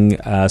seeing,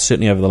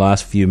 certainly over the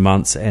last few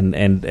months,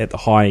 and at the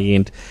high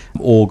end,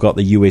 all got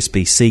the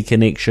USB-C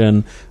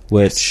connection,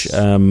 which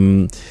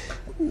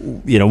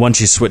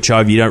once you switch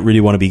over, you don't really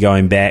want to be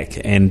going back.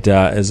 And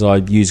as I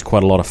use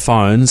quite a lot of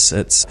phones,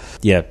 it's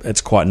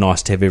quite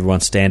nice to have everyone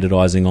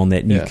standardising on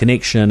that new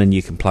connection, and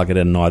you can plug it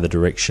in either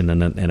direction,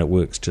 and it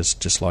works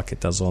just like it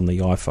does on the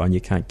iPhone.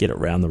 You can't get it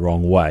round the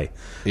wrong way.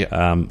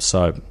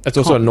 So it's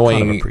also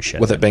annoying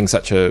with it being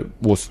such a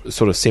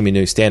sort of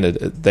semi-new standard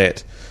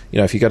that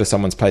if you go to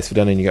someone's place for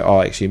dinner and you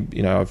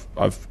go,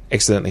 I've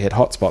accidentally had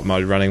hotspot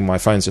mode running, my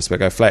phone's just about to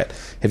go flat.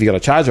 Have you got a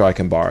charger I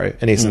can borrow?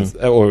 In essence,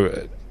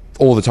 or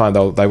all the time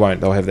they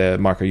won't. They'll have their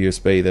micro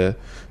USB, the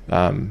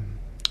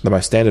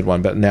most standard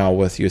one. But now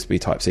with USB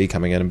Type C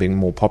coming in and being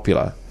more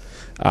popular,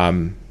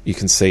 you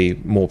can see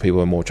more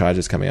people and more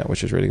chargers coming out,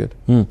 which is really good.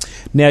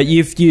 Now,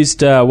 you've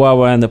used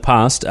Huawei in the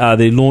past.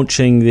 They're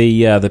launching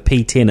the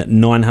P10 at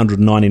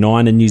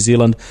 $999 in New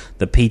Zealand.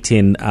 The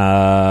P10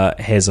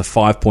 has a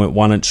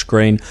 5.1-inch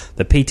screen.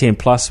 The P10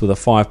 Plus with a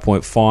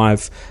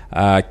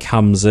 5.5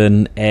 comes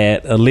in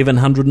at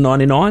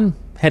 $1,199.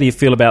 How do you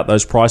feel about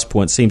those price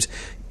points? Seems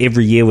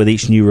every year with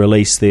each new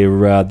release,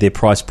 their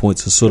price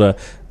points are sort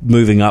of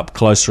moving up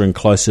closer and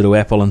closer to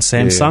Apple and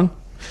Samsung.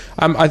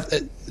 Yeah.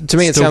 To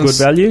me, it Still sounds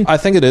good value. I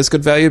think it is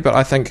good value, but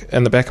I think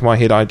in the back of my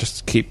head, I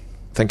just keep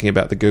thinking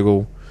about the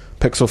Google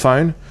Pixel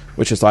phone,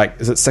 which is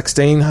like, is it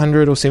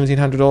 $1,600 or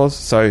 $1,700?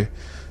 So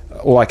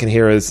all I can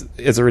hear is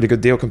it's a really good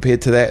deal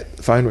compared to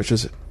that phone, which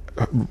is,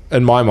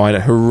 in my mind,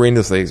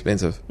 horrendously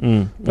expensive.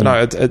 But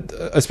no,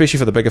 especially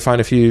for the bigger phone,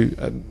 if you,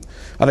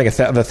 I think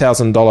the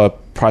 $1,000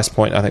 price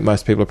point, I think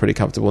most people are pretty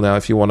comfortable now.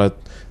 If you want a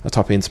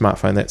top-end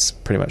smartphone, that's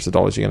pretty much the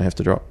dollars you're going to have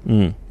to drop.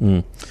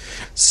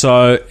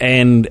 So,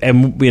 and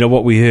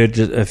what we heard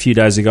a few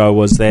days ago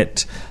was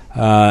that,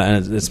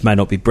 and this may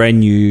not be brand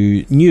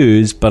new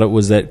news, but it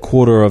was that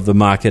quarter of the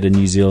market in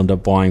New Zealand are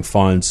buying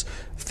phones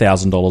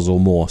 $1,000 or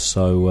more.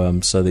 So,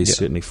 these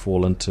certainly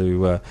fall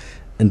into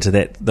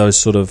those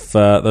sort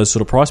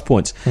of price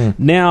points.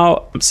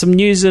 Now, some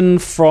news in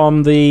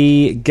from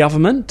the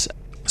government.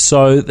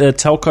 So the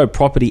Telco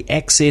Property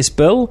Access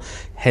Bill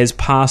has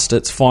passed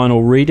its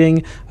final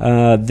reading.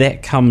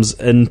 That comes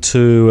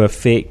into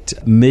effect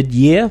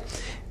mid-year.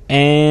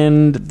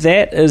 And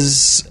that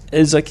is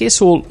I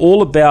guess,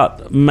 all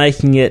about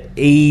making it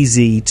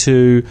easy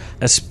to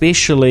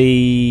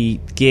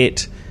especially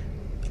get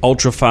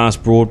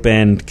ultra-fast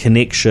broadband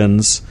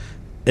connections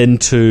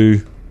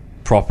into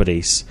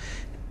properties.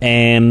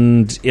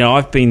 And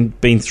I've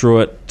been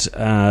through it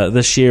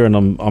this year, and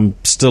I'm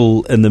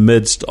still in the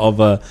midst of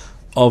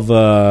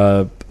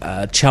a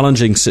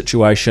challenging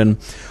situation.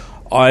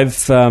 I'm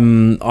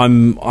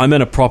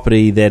in a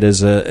property that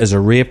is a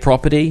rare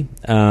property,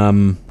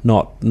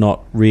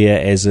 not rare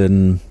as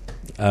in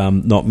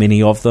not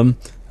many of them.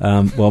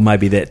 Well,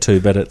 maybe that too,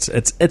 but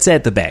it's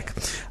at the back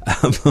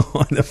on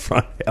the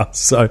front house.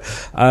 So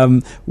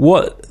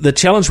what the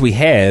challenge we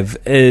have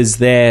is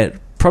that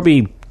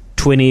probably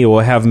 20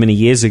 or however many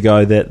years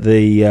ago that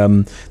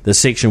the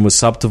section was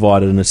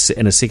subdivided and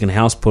a second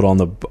house put on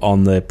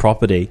the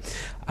property.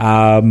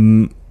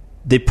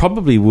 There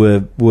probably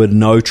were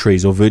no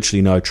trees or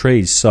virtually no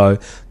trees. So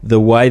the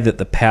way that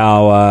the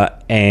power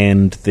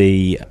and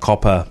the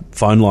copper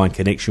phone line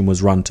connection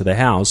was run to the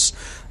house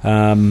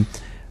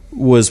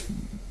was,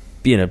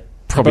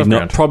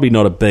 probably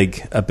not a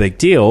big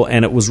deal,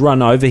 and it was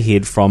run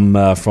overhead from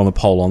a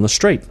pole on the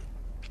street.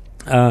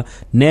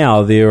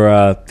 Now there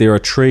are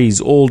trees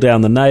all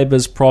down the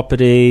neighbour's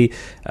property,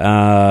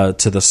 to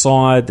the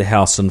side, the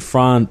house in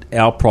front,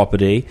 our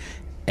property.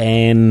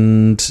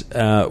 And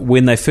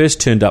when they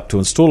first turned up to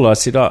install it, I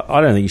said, I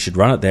don't think you should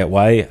run it that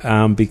way,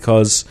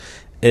 because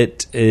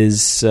it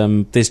is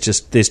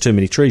there's too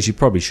many trees. You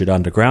probably should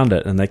underground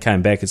it. And they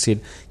came back and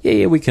said,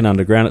 yeah, we can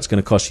underground it. It's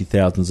going to cost you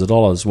thousands of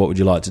dollars. What would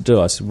you like to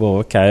do? I said, well,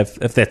 okay,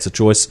 if that's a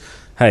choice,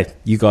 hey,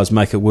 you guys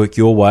make it work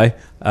your way.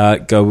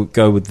 Go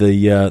with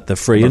the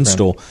free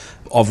install,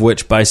 of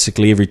which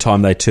basically every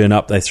time they turn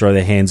up, they throw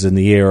their hands in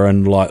the air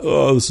and like,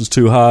 oh, this is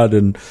too hard,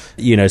 and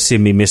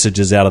send me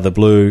messages out of the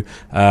blue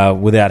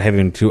without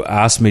having to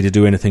ask me to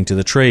do anything to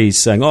the trees,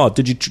 saying, oh,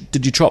 did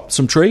you chop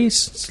some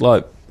trees? It's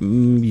like,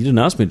 you didn't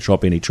ask me to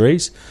chop any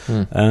trees.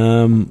 Sorry,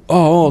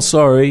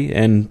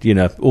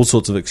 and all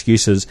sorts of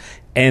excuses.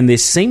 And there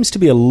seems to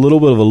be a little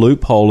bit of a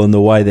loophole in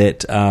the way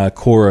that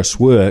Chorus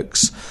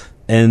works,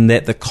 in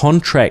that the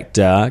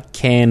contractor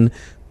can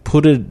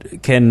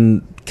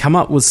come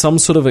up with some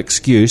sort of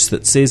excuse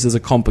that says there's a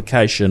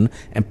complication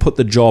and put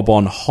the job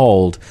on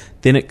hold.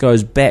 Then it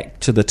goes back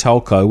to the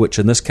telco, which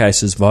in this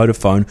case is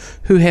Vodafone,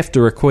 who have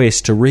to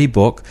request to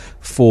rebook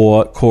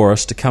for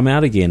Chorus to come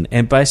out again.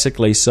 And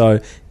basically,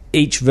 so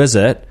each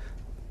visit,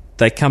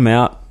 they come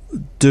out,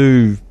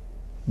 do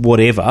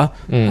whatever,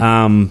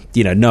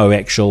 no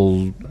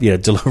actual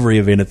delivery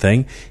of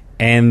anything.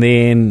 And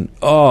then,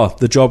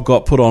 the job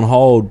got put on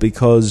hold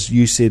because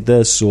you said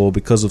this or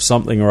because of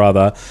something or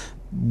other,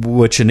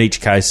 which in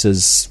each case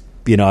is,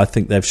 I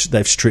think they've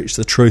stretched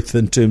the truth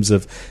in terms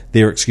of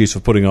their excuse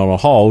for putting it on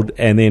hold.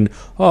 And then,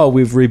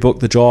 we've rebooked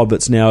the job.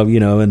 It's now,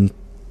 in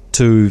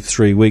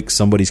 2-3 weeks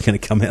somebody's going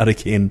to come out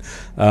again.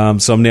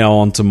 So I'm now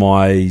on to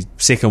my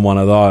second one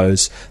of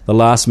those. The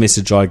last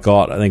message I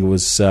got, I think it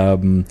was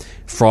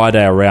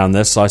Friday around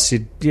this, I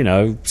said,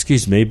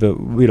 excuse me, but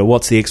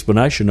what's the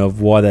explanation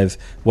of why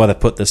they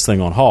put this thing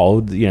on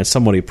hold?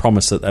 Somebody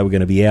promised that they were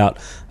going to be out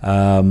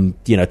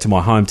to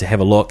my home to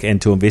have a look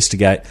and to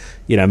investigate,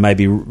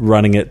 maybe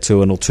running it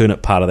to an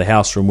alternate part of the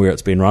house from where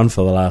it's been run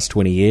for the last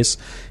 20 years.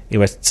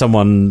 Anyway,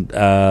 someone,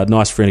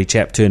 nice friendly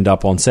chap, turned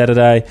up on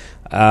Saturday,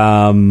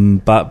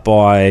 but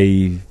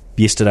by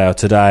yesterday or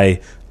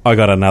today, I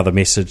got another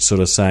message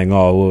sort of saying,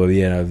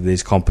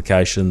 there's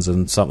complications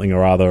and something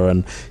or other,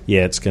 and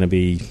it's going to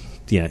be,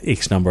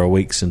 X number of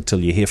weeks until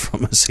you hear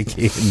from us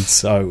again.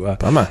 So,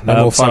 bummer.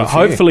 No more fun so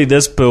hopefully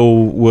this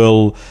bill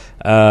will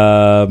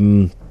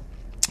help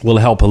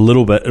a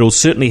little bit. It'll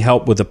certainly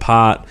help with the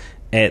part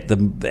at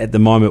the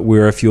moment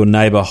where if your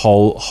neighbour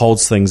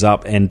holds things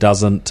up and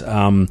doesn't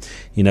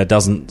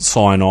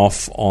sign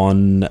off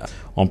on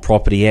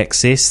property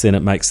access, then it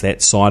makes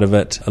that side of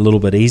it a little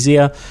bit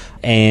easier.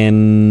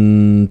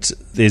 And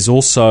there's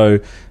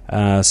also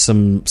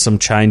some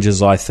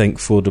changes, I think,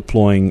 for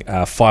deploying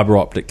fibre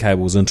optic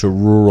cables into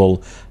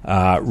rural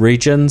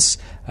regions,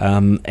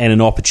 and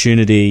an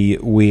opportunity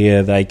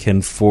where they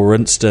can, for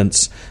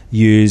instance,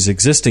 use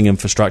existing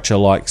infrastructure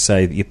like,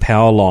 say, your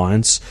power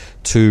lines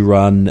to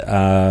run,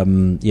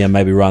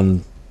 maybe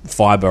run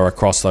fibre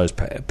across those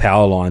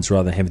power lines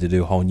rather than having to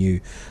do a whole new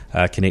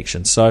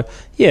connection. So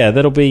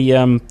that'll be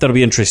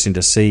interesting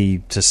to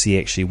see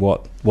actually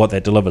what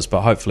that delivers.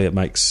 But hopefully it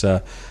makes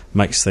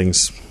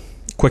things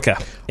quicker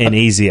and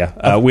easier.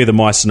 Whether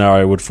my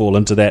scenario would fall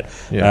into that,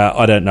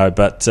 I don't know.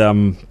 But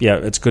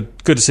it's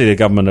good to see the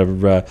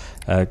government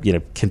are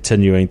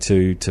continuing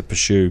to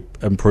pursue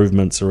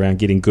improvements around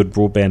getting good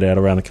broadband out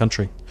around the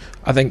country.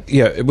 I think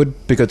it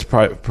would be good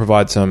to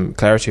provide some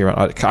clarity around.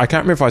 I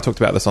can't remember if I talked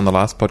about this on the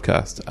last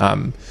podcast,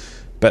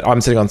 but I'm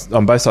sitting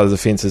on both sides of the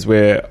fences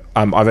where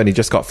I've only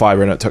just got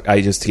fibre and it took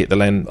ages to get the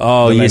land.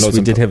 Oh yes,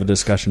 we did have a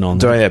discussion on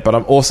doing that. But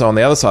I'm also on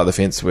the other side of the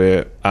fence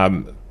where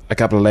a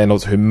couple of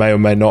landlords who may or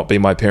may not be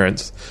my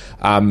parents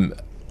have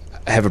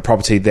a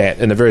property that,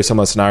 in a very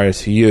similar scenario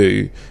to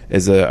you,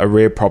 is a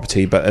rear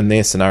property, but in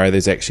their scenario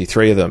there's actually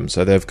three of them,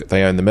 so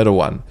they own the middle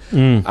one,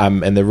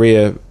 and the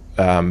rear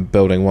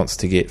building wants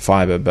to get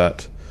fibre,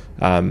 but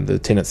the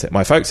tenants that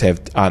my folks have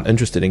aren't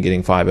interested in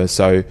getting fibre,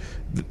 so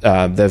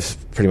they've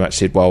pretty much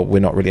said, well, we're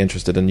not really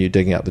interested in you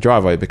digging up the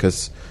driveway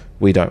because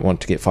we don't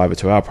want to get fibre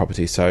to our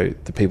property. So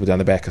the people down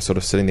the back are sort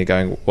of sitting there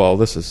going, well,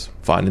 this is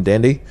fine and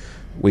dandy,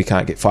 we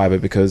can't get fibre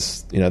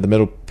because the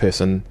middle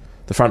person,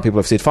 the front people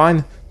have said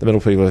fine, the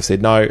middle people have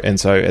said no, and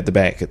so at the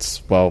back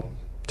it's, well,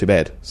 too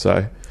bad.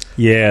 So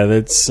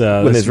that's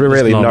when there's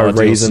really no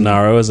reason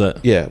scenario, is it?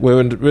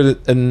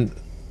 And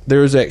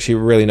there is actually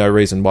really no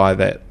reason why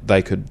that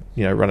they could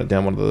run it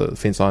down one of the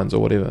fence lines or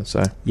whatever.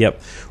 So well,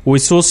 we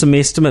saw some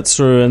estimates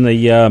through in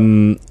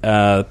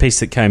the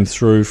piece that came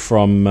through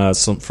from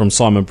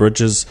Simon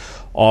Bridges'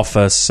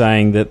 office,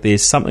 saying that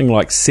there's something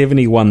like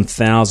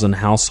 71,000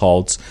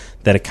 households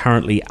that are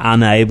currently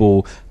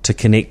unable to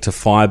connect to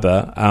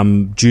fibre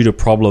due to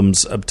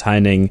problems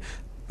obtaining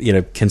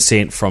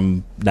consent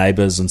from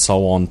neighbours and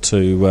so on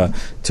to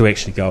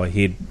actually go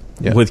ahead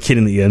with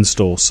getting the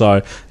install.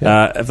 So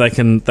if they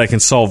can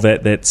solve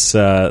that, that's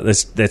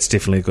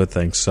definitely a good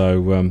thing.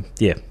 So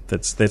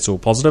that's all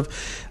positive.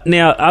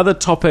 Now, other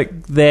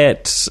topic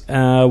that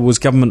was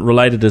government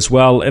related as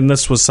well, and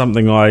this was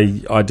something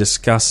I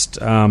discussed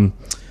it on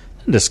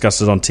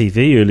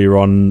TV earlier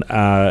on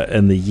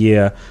in the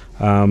year.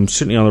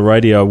 Certainly on the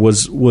radio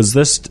was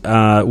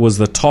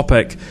the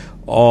topic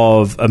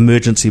of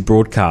emergency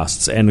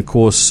broadcasts, and of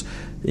course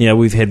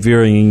we've had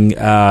varying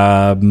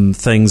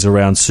things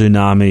around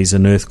tsunamis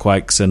and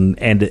earthquakes and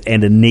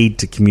a need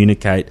to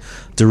communicate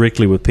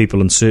directly with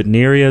people in certain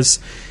areas.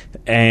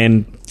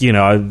 And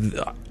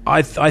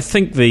I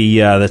think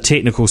the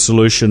technical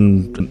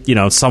solution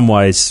in some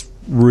ways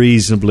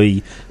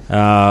reasonably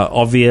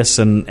obvious,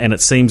 and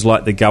it seems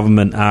like the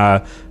government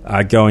are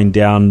going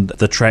down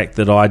the track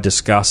that I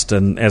discussed.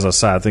 And as I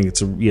say, I think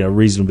it's a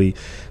reasonably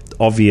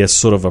obvious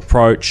sort of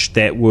approach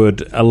that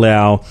would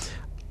allow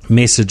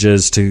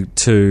messages to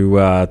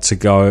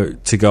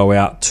go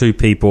out to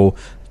people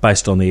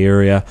based on the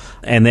area,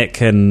 and that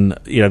can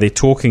they're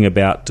talking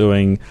about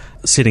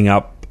setting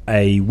up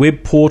a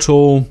web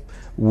portal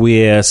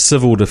where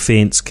civil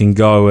defence can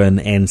go in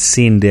and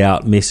send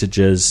out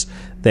messages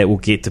that will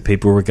get to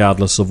people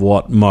regardless of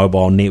what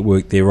mobile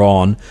network they're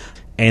on,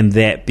 and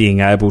that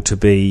being able to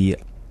be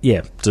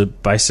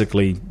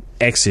basically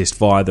accessed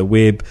via the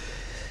web.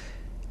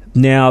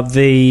 Now,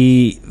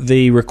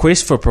 the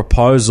request for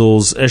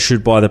proposals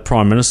issued by the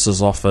Prime Minister's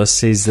office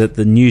says that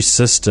the new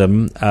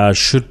system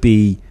should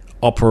be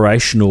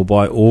operational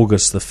by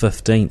August the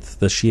 15th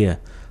this year.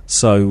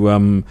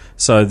 So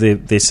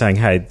they're saying,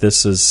 hey,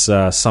 this is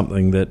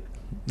something that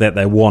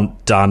they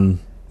want done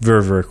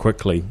very, very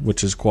quickly,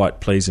 which is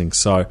quite pleasing.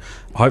 So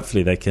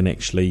hopefully they can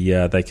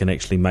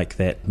actually make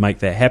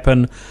that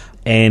happen.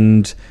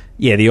 And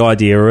the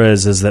idea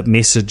is that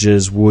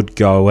messages would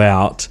go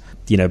out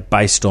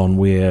based on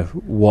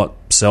what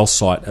cell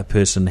site a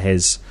person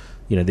has,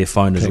 their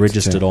phone is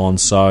registered on.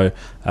 So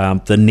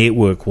the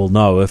network will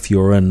know if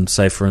you're in,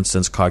 say, for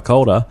instance,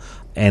 Kaikoura,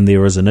 and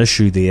there is an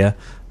issue there,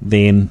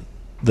 then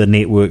the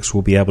networks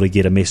will be able to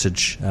get a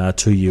message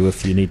to you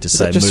if you need to,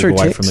 say, move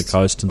away text? From the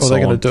coast and so on. Or are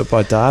they going to do it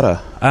by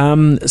data?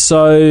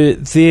 So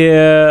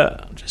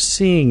they're just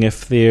seeing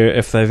if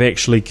they've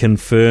actually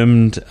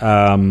confirmed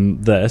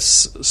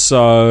this.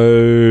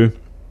 So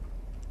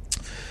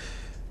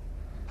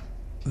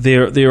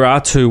There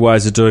are two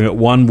ways of doing it.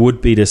 One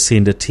would be to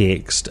send a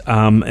text,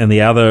 and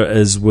the other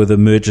is with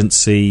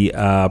emergency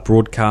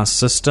broadcast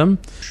system.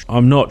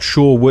 I'm not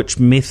sure which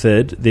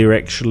method they're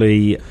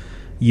actually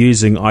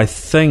using. I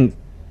think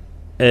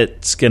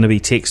it's going to be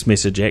text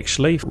message,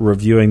 actually,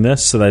 reviewing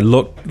this. So they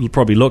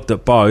probably looked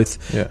at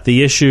both. Yeah.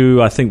 The issue,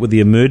 I think, with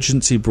the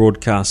emergency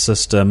broadcast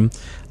system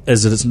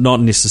is that it's not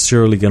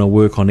necessarily going to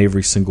work on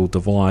every single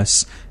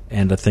device,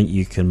 and I think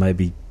you can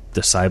maybe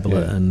disable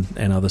it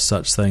and other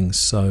such things.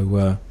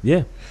 So,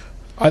 yeah.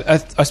 I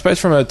suppose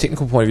from a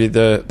technical point of view,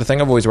 the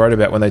thing I've always worried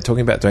about when they're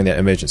talking about doing that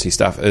emergency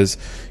stuff is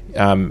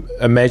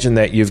imagine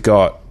that you've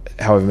got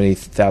however many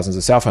thousands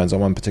of cell phones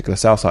on one particular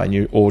cell site and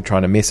you're all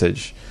trying to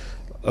message.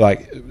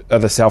 Like, are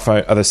the cell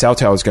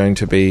towers going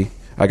to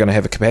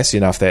have a capacity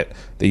enough that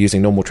they're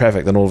using normal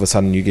traffic, then all of a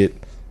sudden you get,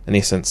 in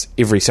essence,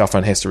 every cell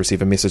phone has to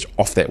receive a message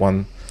off that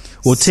one.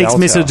 Well, text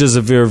messages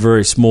are very,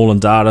 very small in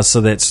data, so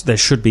there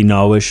should be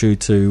no issue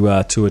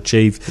to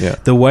achieve. Yeah.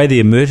 The way the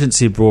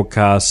emergency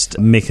broadcast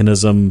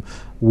mechanism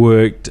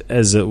worked,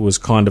 as it was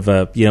kind of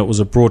it was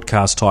a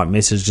broadcast type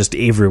message. Just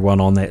everyone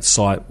on that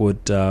site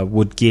would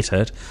get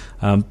it.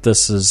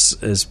 This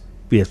is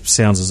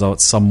sounds as though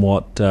it's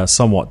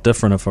somewhat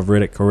different if I've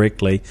read it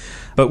correctly,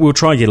 but we'll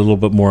try and get a little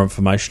bit more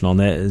information on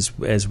that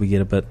as we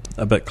get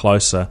a bit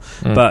closer.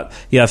 But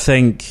I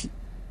think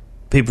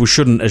people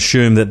shouldn't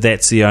assume that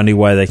that's the only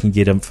way they can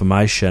get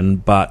information,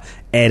 but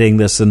adding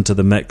this into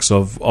the mix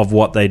of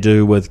what they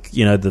do with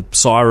the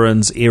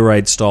sirens, air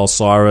raid style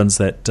sirens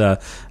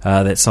that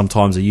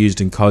sometimes are used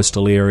in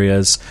coastal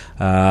areas,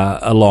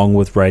 along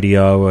with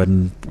radio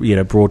and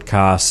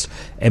broadcast,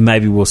 and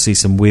maybe we'll see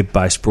some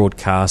web-based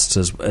broadcasts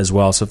as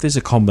well. So if there's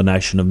a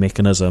combination of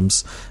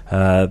mechanisms,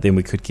 then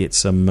we could get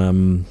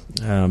some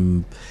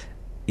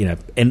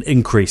an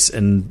increase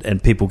in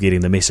people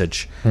getting the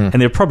message. And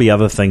there are probably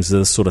other things that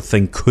this sort of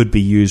thing could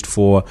be used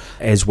for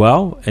as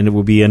well, and it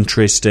will be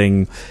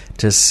interesting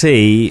to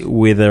see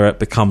whether it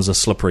becomes a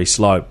slippery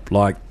slope.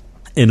 Like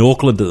in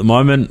Auckland at the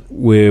moment,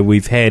 where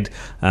we've had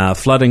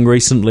flooding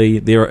recently,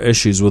 there are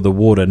issues with the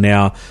water.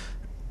 Now,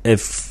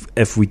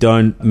 if we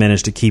don't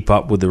manage to keep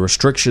up with the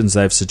restrictions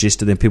they've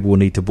suggested, then people will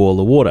need to boil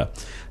the water.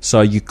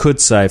 So you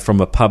could say,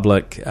 from a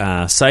public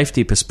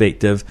safety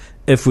perspective,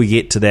 if we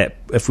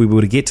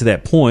were to get to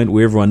that point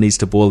where everyone needs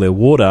to boil their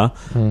water,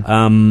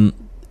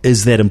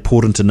 is that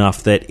important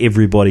enough that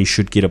everybody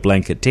should get a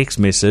blanket text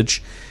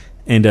message?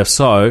 And if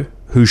so,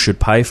 who should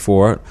pay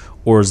for it?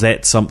 Or is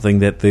that something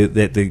that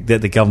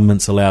the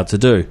government's allowed to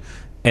do?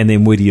 And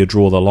then where do you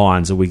draw the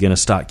lines? Are we going to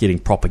start getting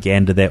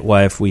propaganda that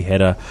way if we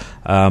had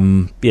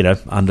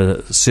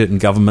under certain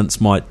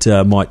governments might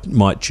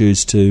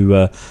choose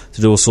to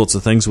do all sorts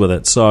of things with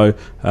it? So,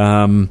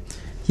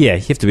 you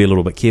have to be a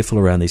little bit careful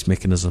around these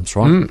mechanisms,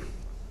 right?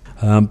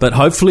 But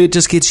hopefully it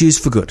just gets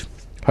used for good.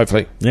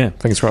 Hopefully. Yeah.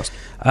 Fingers crossed.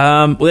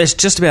 Well, that's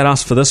just about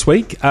us for this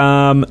week.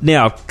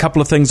 Now, a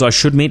couple of things I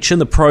should mention.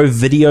 The Pro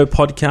Video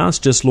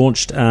podcast just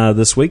launched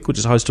this week, which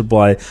is hosted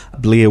by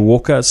Blair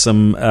Walker.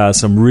 Some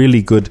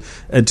really good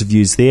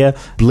interviews there.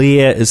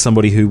 Blair is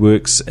somebody who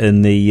works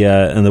in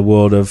the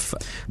world of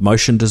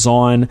motion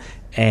design,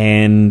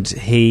 and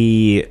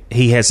he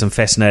has some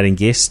fascinating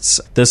guests.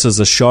 This is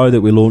a show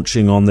that we're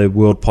launching on the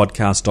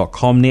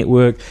worldpodcast.com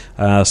network,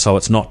 so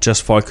it's not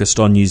just focused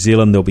on New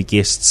Zealand. There'll be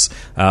guests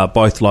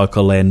both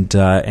local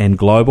and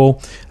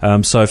global.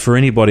 So for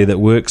anybody that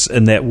works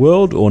in that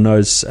world or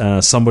knows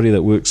somebody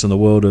that works in the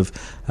world of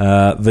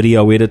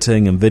video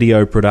editing and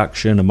video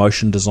production and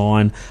motion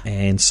design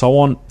and so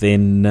on,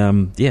 then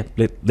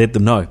let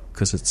them know,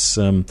 because it's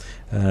a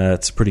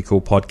pretty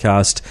cool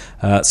podcast.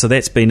 So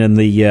that's been in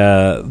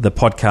the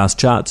podcast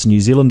charts in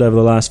New Zealand over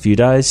the last few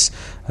days,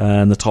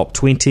 in the top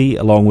 20,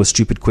 along with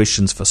Stupid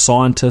Questions for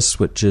Scientists,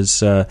 which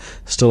is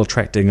still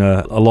attracting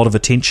a lot of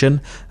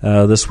attention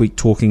this week,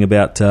 talking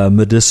about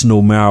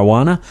medicinal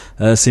marijuana.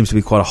 Seems to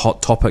be quite a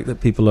hot topic that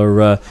people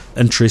are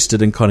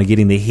interested in kind of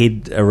getting their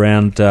head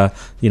around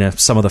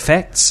some of the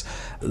facts.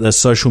 The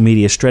Social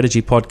Media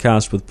Strategy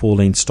podcast with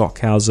Pauline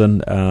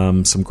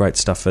Stockhausen, some great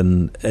stuff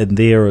in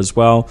there as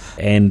well,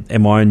 and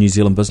my own New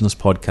Zealand business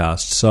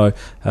podcast. So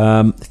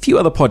a few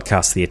other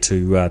podcasts there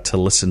to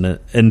listen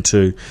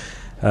into,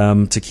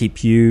 to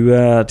keep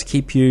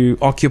you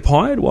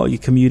occupied while you're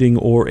commuting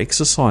or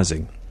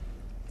exercising.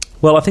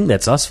 Well, I think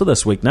that's us for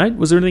this week, Nate.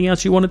 Was there anything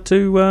else you wanted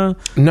to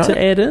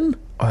add in?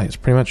 I think it's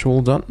pretty much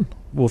all done.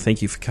 Well,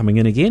 thank you for coming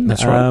in again.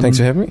 That's right. Thanks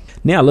for having me.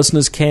 Now,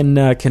 listeners can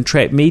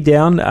track me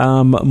down.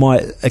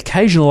 My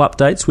occasional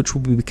updates, which will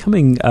be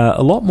becoming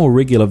a lot more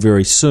regular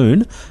very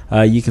soon.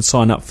 You can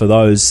sign up for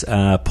those.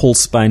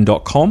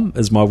 paulspain.com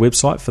is my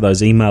website for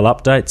those email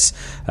updates.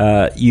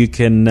 You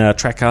can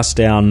track us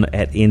down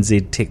at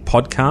NZ Tech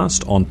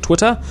Podcast on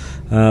Twitter,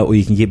 or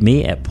you can get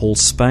me at Paul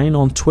Spain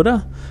on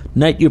Twitter.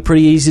 Nate, you're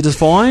pretty easy to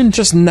find.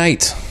 Just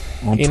Nate.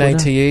 on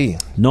Twitter. NATE.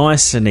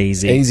 Nice and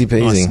easy. Easy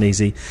peasy. Nice and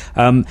easy.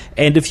 And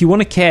if you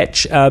want to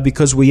catch,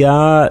 because we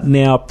are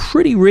now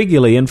pretty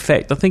regularly, in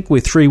fact, I think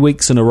we're 3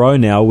 weeks in a row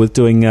now with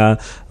doing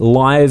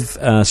live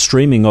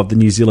streaming of the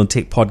New Zealand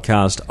Tech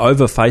Podcast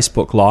over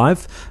Facebook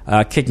Live,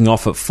 kicking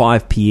off at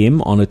 5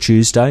 p.m. on a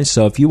Tuesday.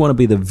 So if you want to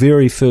be the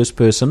very first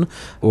person,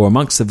 or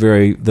amongst the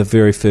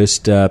very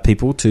first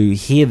people to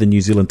hear the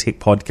New Zealand Tech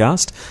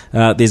Podcast,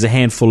 there's a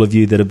handful of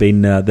you that have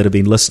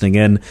been listening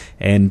in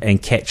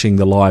and catching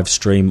the live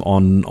stream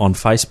on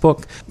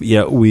Facebook.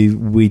 Yeah,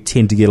 we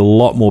tend to get a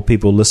lot more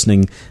people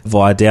listening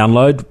via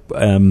download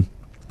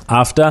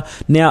after.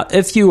 Now,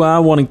 if you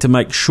are wanting to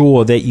make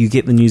sure that you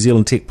get the New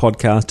Zealand Tech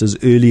Podcast as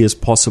early as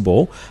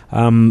possible,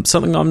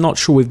 something I'm not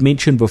sure we've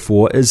mentioned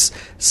before is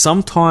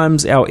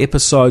sometimes our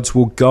episodes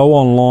will go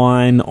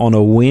online on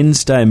a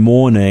Wednesday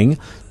morning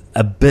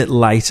a bit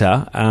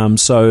later,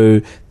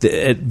 so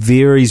it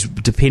varies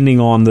depending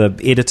on the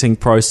editing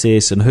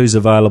process and who's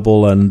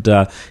available and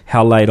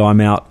how late I'm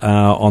out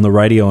on the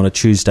radio on a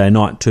Tuesday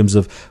night in terms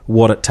of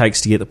what it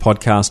takes to get the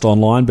podcast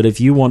online. But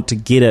if you want to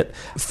get it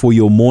for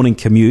your morning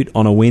commute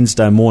on a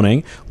Wednesday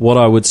morning, what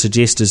I would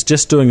suggest is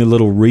just doing a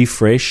little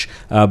refresh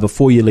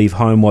before you leave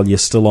home while you're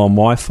still on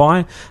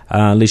Wi-Fi,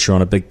 unless you're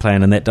on a big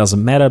plan and that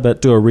doesn't matter,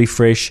 but do a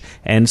refresh,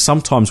 and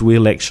sometimes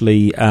we'll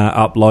actually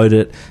upload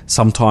it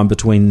sometime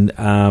between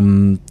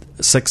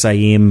 6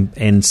 a.m.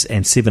 and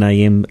 7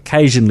 a.m,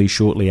 occasionally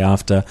shortly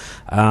after.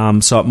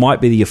 So it might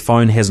be that your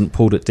phone hasn't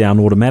pulled it down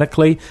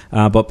automatically,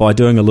 but by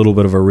doing a little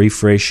bit of a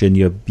refresh in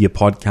your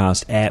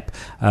podcast app,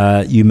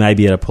 you may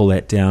be able to pull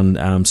that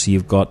down, so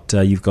you've got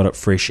it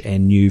fresh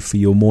and new for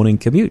your morning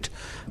commute.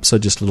 So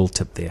just a little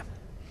tip there.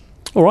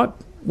 All right,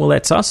 well,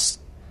 that's us.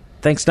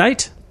 Thanks,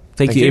 Nate.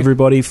 Thank you,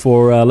 everybody,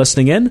 for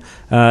listening in.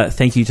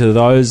 Thank you to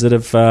those that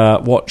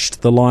have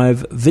watched the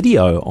live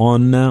video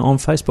on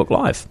Facebook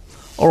Live.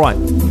 All right,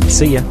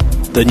 see ya.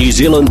 The New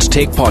Zealand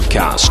Tech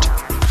Podcast,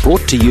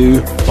 brought to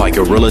you by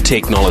Gorilla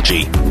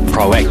Technology,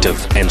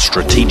 proactive and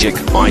strategic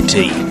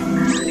IT.